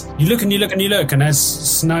 8. You look and you look and you look, and as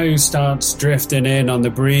snow starts drifting in on the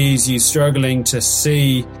breeze, you're struggling to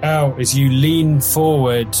see out as you lean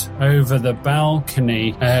forward over the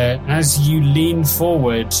balcony. As you lean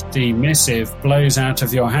forward, the missive blows out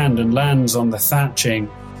of your hand and lands on the thatching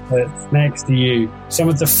that's next to you. Some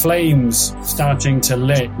of the flames starting to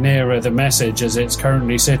lit nearer the message as it's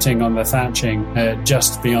currently sitting on the thatching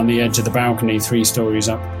just beyond the edge of the balcony, 3 stories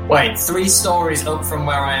up. Wait, 3 stories up from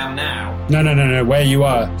where I am now? No, where you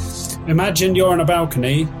are. Imagine you're on a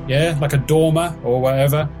balcony, yeah, like a dormer or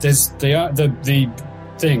whatever. There's the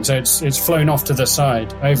thing, so it's flown off to the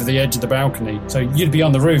side over the edge of the balcony. So you'd be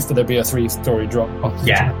on the roof, but there'd be a 3-story drop off.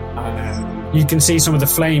 Yeah. You can see some of the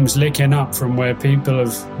flames licking up from where people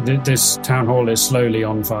of this town hall is slowly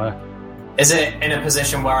on fire. Is it in a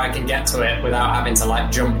position where I can get to it without having to,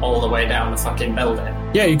 jump all the way down the fucking building?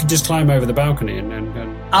 Yeah, you could just climb over the balcony and...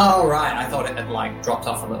 Oh, right. I thought it had, dropped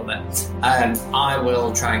off a little bit. I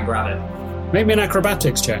will try and grab it. Make me an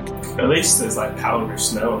acrobatics check. At least there's, powdery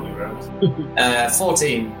snow on the ground.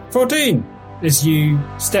 14. 14! As you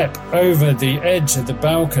step over the edge of the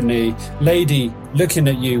balcony, lady looking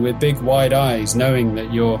at you with big wide eyes, knowing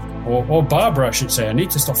that you're... Or Barbara, I should say. I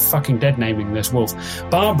need to stop fucking dead-naming this wolf.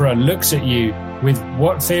 Barbara looks at you with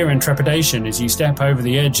what fear and trepidation as you step over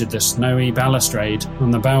the edge of the snowy balustrade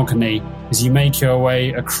on the balcony, as you make your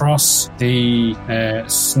way across the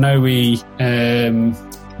snowy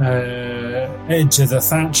edge of the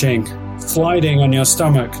thatching, sliding on your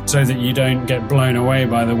stomach so that you don't get blown away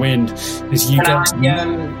by the wind as you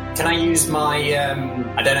Can I use my...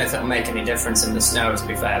 I don't know if it'll make any difference in the snow, to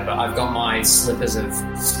be fair, but I've got my slippers of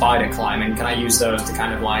spider climbing. Can I use those to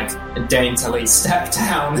kind of, daintily step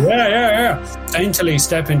down? Yeah. Daintily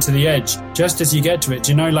step into the edge. Just as you get to it,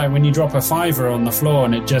 do you know, when you drop a fiver on the floor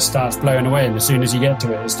and it just starts blowing away, and as soon as you get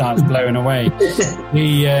to it, it starts blowing away.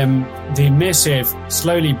 The missive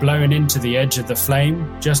slowly blowing into the edge of the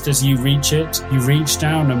flame. Just as you reach it, you reach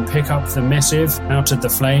down and pick up the missive out of the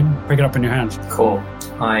flame. Pick it up in your hand. Cool.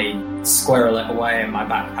 I squirrel it away in my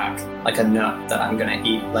backpack like a nut that I'm going to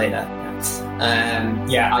eat later.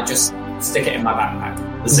 I just stick it in my backpack.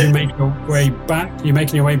 You make your way back? You're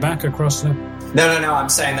making your way back across the... No. I'm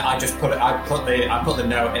saying that I just put the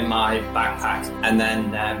note in my backpack, and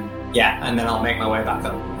then and then I'll make my way back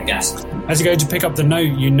up, I guess. As you go to pick up the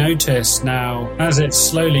note, you notice now, as it's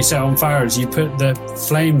slowly set on fire, as you put the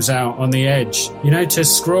flames out on the edge, you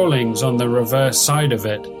notice scrawlings on the reverse side of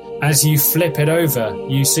it. As you flip it over,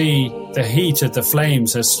 you see the heat of the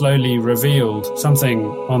flames has slowly revealed something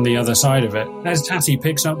on the other side of it. As Tatty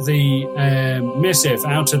picks up the missive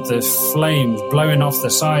out of the flames, blowing off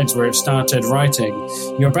the sides where it started writing,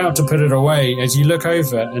 you're about to put it away as you look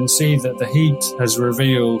over and see that the heat has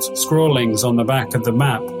revealed scrawlings on the back of the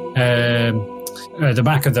map.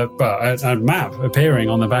 A map appearing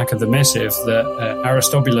on the back of the missive that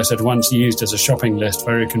Aristobulus had once used as a shopping list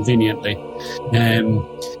very conveniently.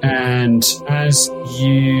 And as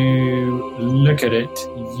you look at it,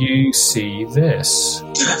 you see this.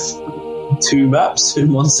 2 maps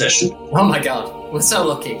in one session. Oh my god, we're so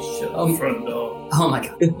lucky. Front door. Oh my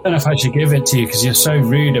god. I don't know if I should give it to you because you're so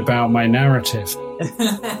rude about my narrative.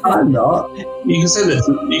 I'm not. You can send it.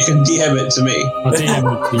 You can DM it to me. I'll DM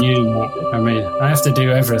it to you. I mean, I have to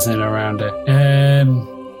do everything around it.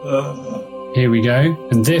 Here we go.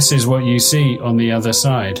 And this is what you see on the other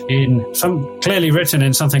side. Clearly written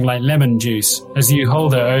in something like lemon juice. As you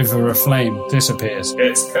hold it over a flame, this appears.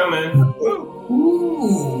 It's coming.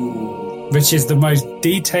 Ooh. Which is the most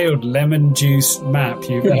detailed lemon juice map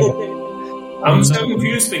you've ever... I'm so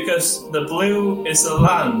confused because the blue is the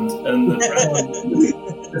land and the brown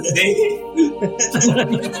the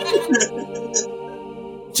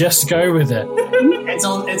sea. Just go with it. It's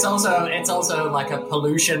also like a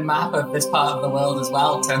pollution map of this part of the world as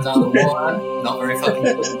well. Turns out the water, not very fucking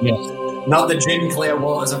good. Yes. Not the gin clear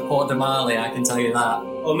waters of Port Damali, I can tell you that.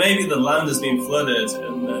 Or maybe the land has been flooded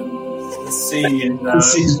and then the sea is now... The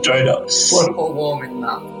sea's dried up. Global warming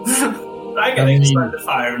map. I get inside the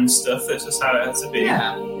fire and stuff. It's just how it has to be.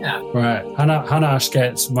 Yeah. Right. Hanash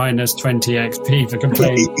gets minus 20 XP for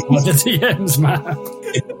complaining on the DM's map.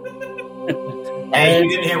 Hey, you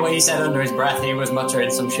didn't hear what he said under his breath. He was muttering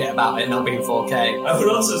some shit about it not being 4K. I would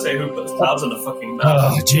also say who puts clouds on a fucking map.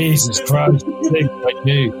 Oh, Jesus Christ. Like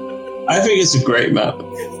you. I think it's a great map.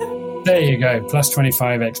 There you go. Plus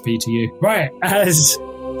 25 XP to you. Right. As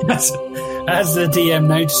the DM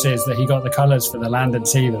notices that he got the colours for the land and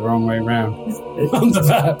sea the wrong way round on the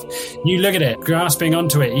map, you look at it, grasping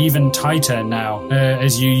onto it even tighter now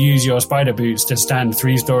as you use your spider boots to stand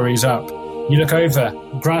 3 stories up. You look over,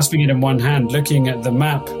 grasping it in one hand, looking at the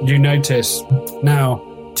map, you notice now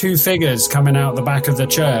 2 figures coming out the back of the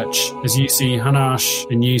church as you see Hanash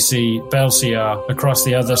and you see Belsiar across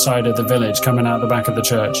the other side of the village coming out the back of the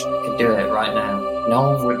church. I could do it right now.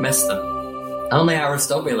 No one would miss them. Only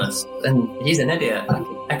Aristobulus, and he's an idiot.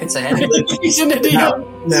 I could say anything. He's an idiot.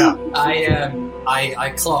 No.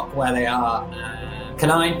 I clock where they are.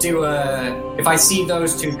 Can I do if I see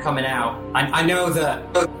those 2 coming out? I know that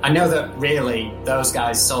really those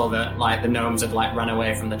guys saw that like the gnomes had like run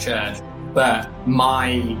away from the church. But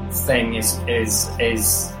my thing is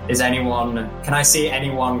anyone? Can I see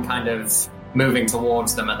anyone kind of moving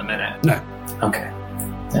towards them at the minute? No. Okay,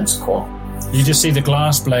 that's cool. You just see the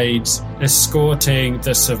glass blades escorting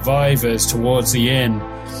the survivors towards the inn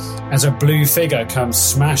as a blue figure comes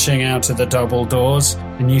smashing out of the double doors,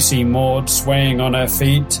 and you see Maud swaying on her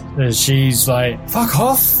feet as she's like, "Fuck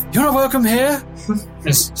off! You're not welcome here!"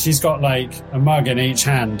 As she's got like a mug in each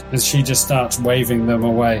hand as she just starts waving them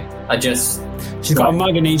away. She's got a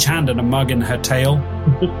mug in each hand and a mug in her tail.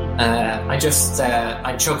 I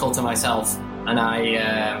chuckle to myself and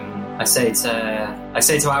I say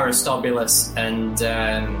to Aristobulus and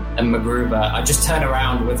Magruba, I just turn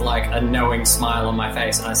around with like a knowing smile on my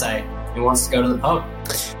face and I say, "Who wants to go to the pub?"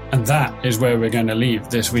 And that is where we're going to leave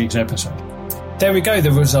this week's episode. There we go.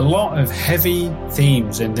 There was a lot of heavy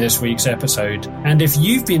themes in this week's episode. And if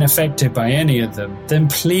you've been affected by any of them, then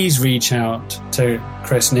please reach out to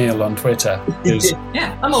Chris Neal on Twitter.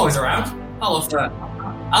 Yeah, I'm always around. I'll offer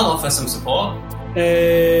some support.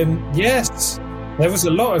 Yes. There was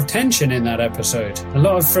a lot of tension in that episode. A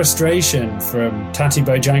lot of frustration from Tatty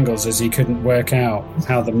Bojangles as he couldn't work out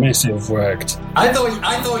how the missive worked. I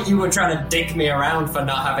thought you were trying to dick me around for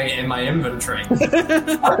not having it in my inventory.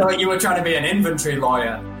 I thought you were trying to be an inventory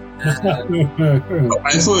lawyer.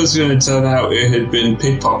 I thought it was going to turn out it had been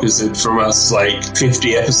pickpocketed from us like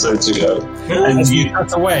 50 episodes ago. And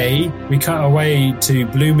we cut away to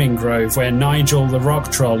Blooming Grove, where Nigel the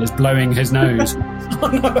rock troll is blowing his nose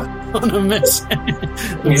on a miss.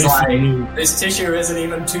 He's like, this tissue isn't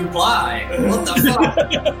even 2-ply. What the fuck?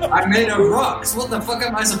 I'm made of rocks. What the fuck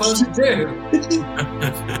am I supposed to do?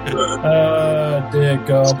 Dear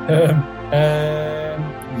God.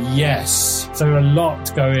 Yes. So a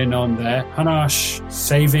lot going on there. Hanash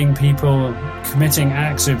saving people, committing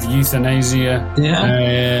acts of euthanasia.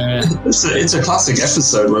 Yeah. It's a classic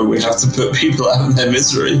episode where we have to put people out of their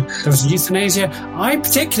misery. There was euthanasia. I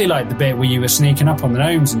particularly liked the bit where you were sneaking up on the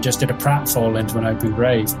gnomes and just did a pratfall into an open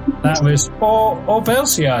grave. That was... Or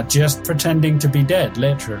Belsiar just pretending to be dead,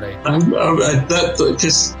 literally. Now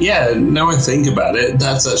I think about it,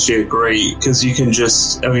 that's actually great, because you can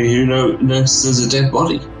just... I mean, who knows there's a dead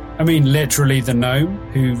body? I mean, literally the gnome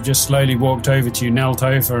who just slowly walked over to you, knelt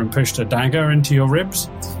over and pushed a dagger into your ribs.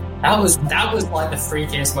 That was like the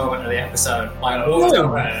freakiest moment of the episode. Like,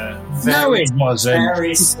 No, it wasn't.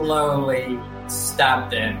 Very slowly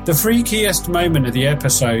stabbed him. The freakiest moment of the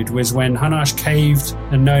episode was when Hanash caved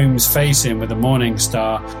a gnome's face in with a morning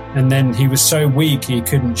star, and then he was so weak he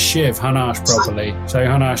couldn't shiv Hanash properly. So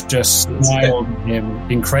Hanash just smiled at him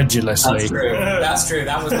incredulously. That's true.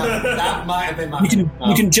 That might have been my...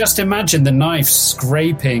 You can just imagine the knife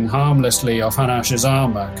scraping harmlessly off Hanash's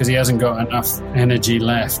armour because he hasn't got enough energy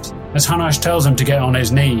left. As Hanash tells him to get on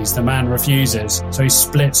his knees, the man refuses, so he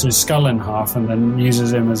splits his skull in half and then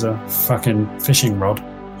uses him as a fucking fishing rod.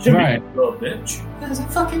 Right. Little bitch. There's a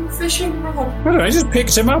fucking fishing rod. I don't know, he just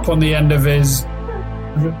picks him up on the end of his...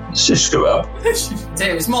 Shish go up.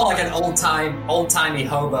 It was more like an old-timey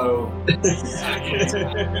hobo.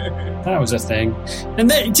 That was a thing. And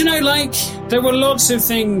do you know, like, there were lots of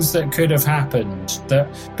things that could have happened, but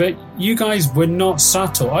you guys were not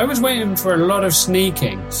subtle. I was waiting for a lot of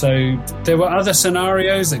sneaking, so there were other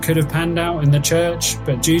scenarios that could have panned out in the church,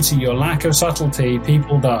 but due to your lack of subtlety,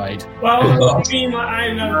 people died. Well, I mean, like,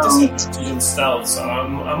 I'm disinterested in stealth, so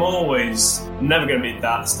I'm always never going to be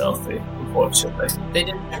that stealthy. Unfortunately, they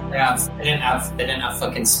didn't have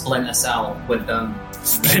fucking Splinter Cell with them.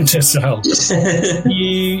 Splinter Cell.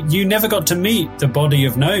 You never got to meet the body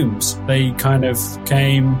of gnomes. They kind of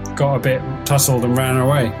came, got a bit tussled, and ran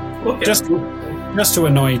away. Okay. Just to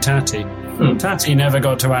annoy Tatty. Tatty never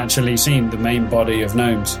got to actually see the main body of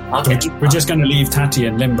gnomes. Okay. We're just going to leave Tatty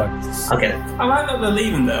in limbo. Okay. I like that they're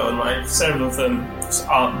leaving though, and like several of them just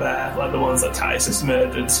aren't there, like the ones that Titus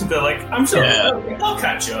murdered. They're like, I'm sure I'll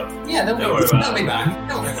catch up. Yeah, they'll be back.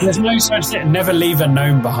 There's no such thing. Never leave a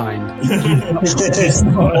gnome behind.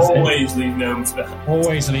 Always leave gnomes behind.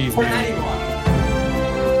 Always leave For gnomes. anyone.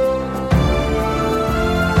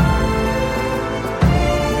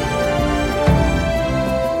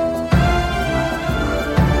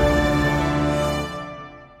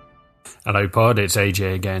 Hello Pod, it's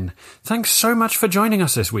AJ again. Thanks so much for joining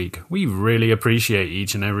us this week. We really appreciate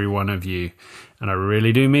each and every one of you. And I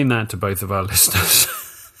really do mean that to both of our listeners.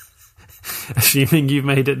 Assuming you've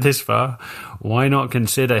made it this far, why not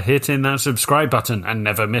consider hitting that subscribe button and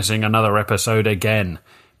never missing another episode again?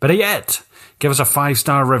 Better yet, give us a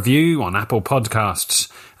 5-star review on Apple Podcasts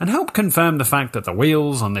and help confirm the fact that the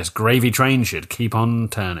wheels on this gravy train should keep on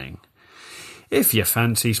turning. If you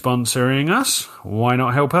fancy sponsoring us, why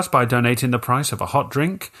not help us by donating the price of a hot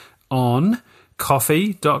drink on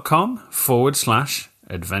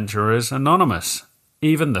coffee.com/Adventurers Anonymous.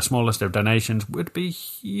 Even the smallest of donations would be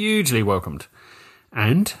hugely welcomed.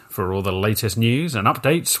 And for all the latest news and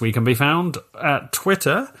updates, we can be found at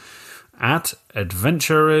Twitter at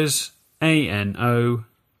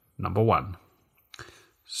AdventurersANO1.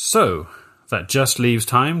 So, that just leaves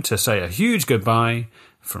time to say a huge goodbye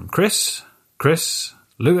from Chris,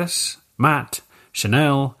 Lewis, Matt,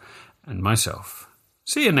 Chanel, and myself.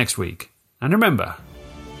 See you next week. And remember,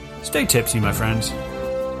 stay tipsy, my friends.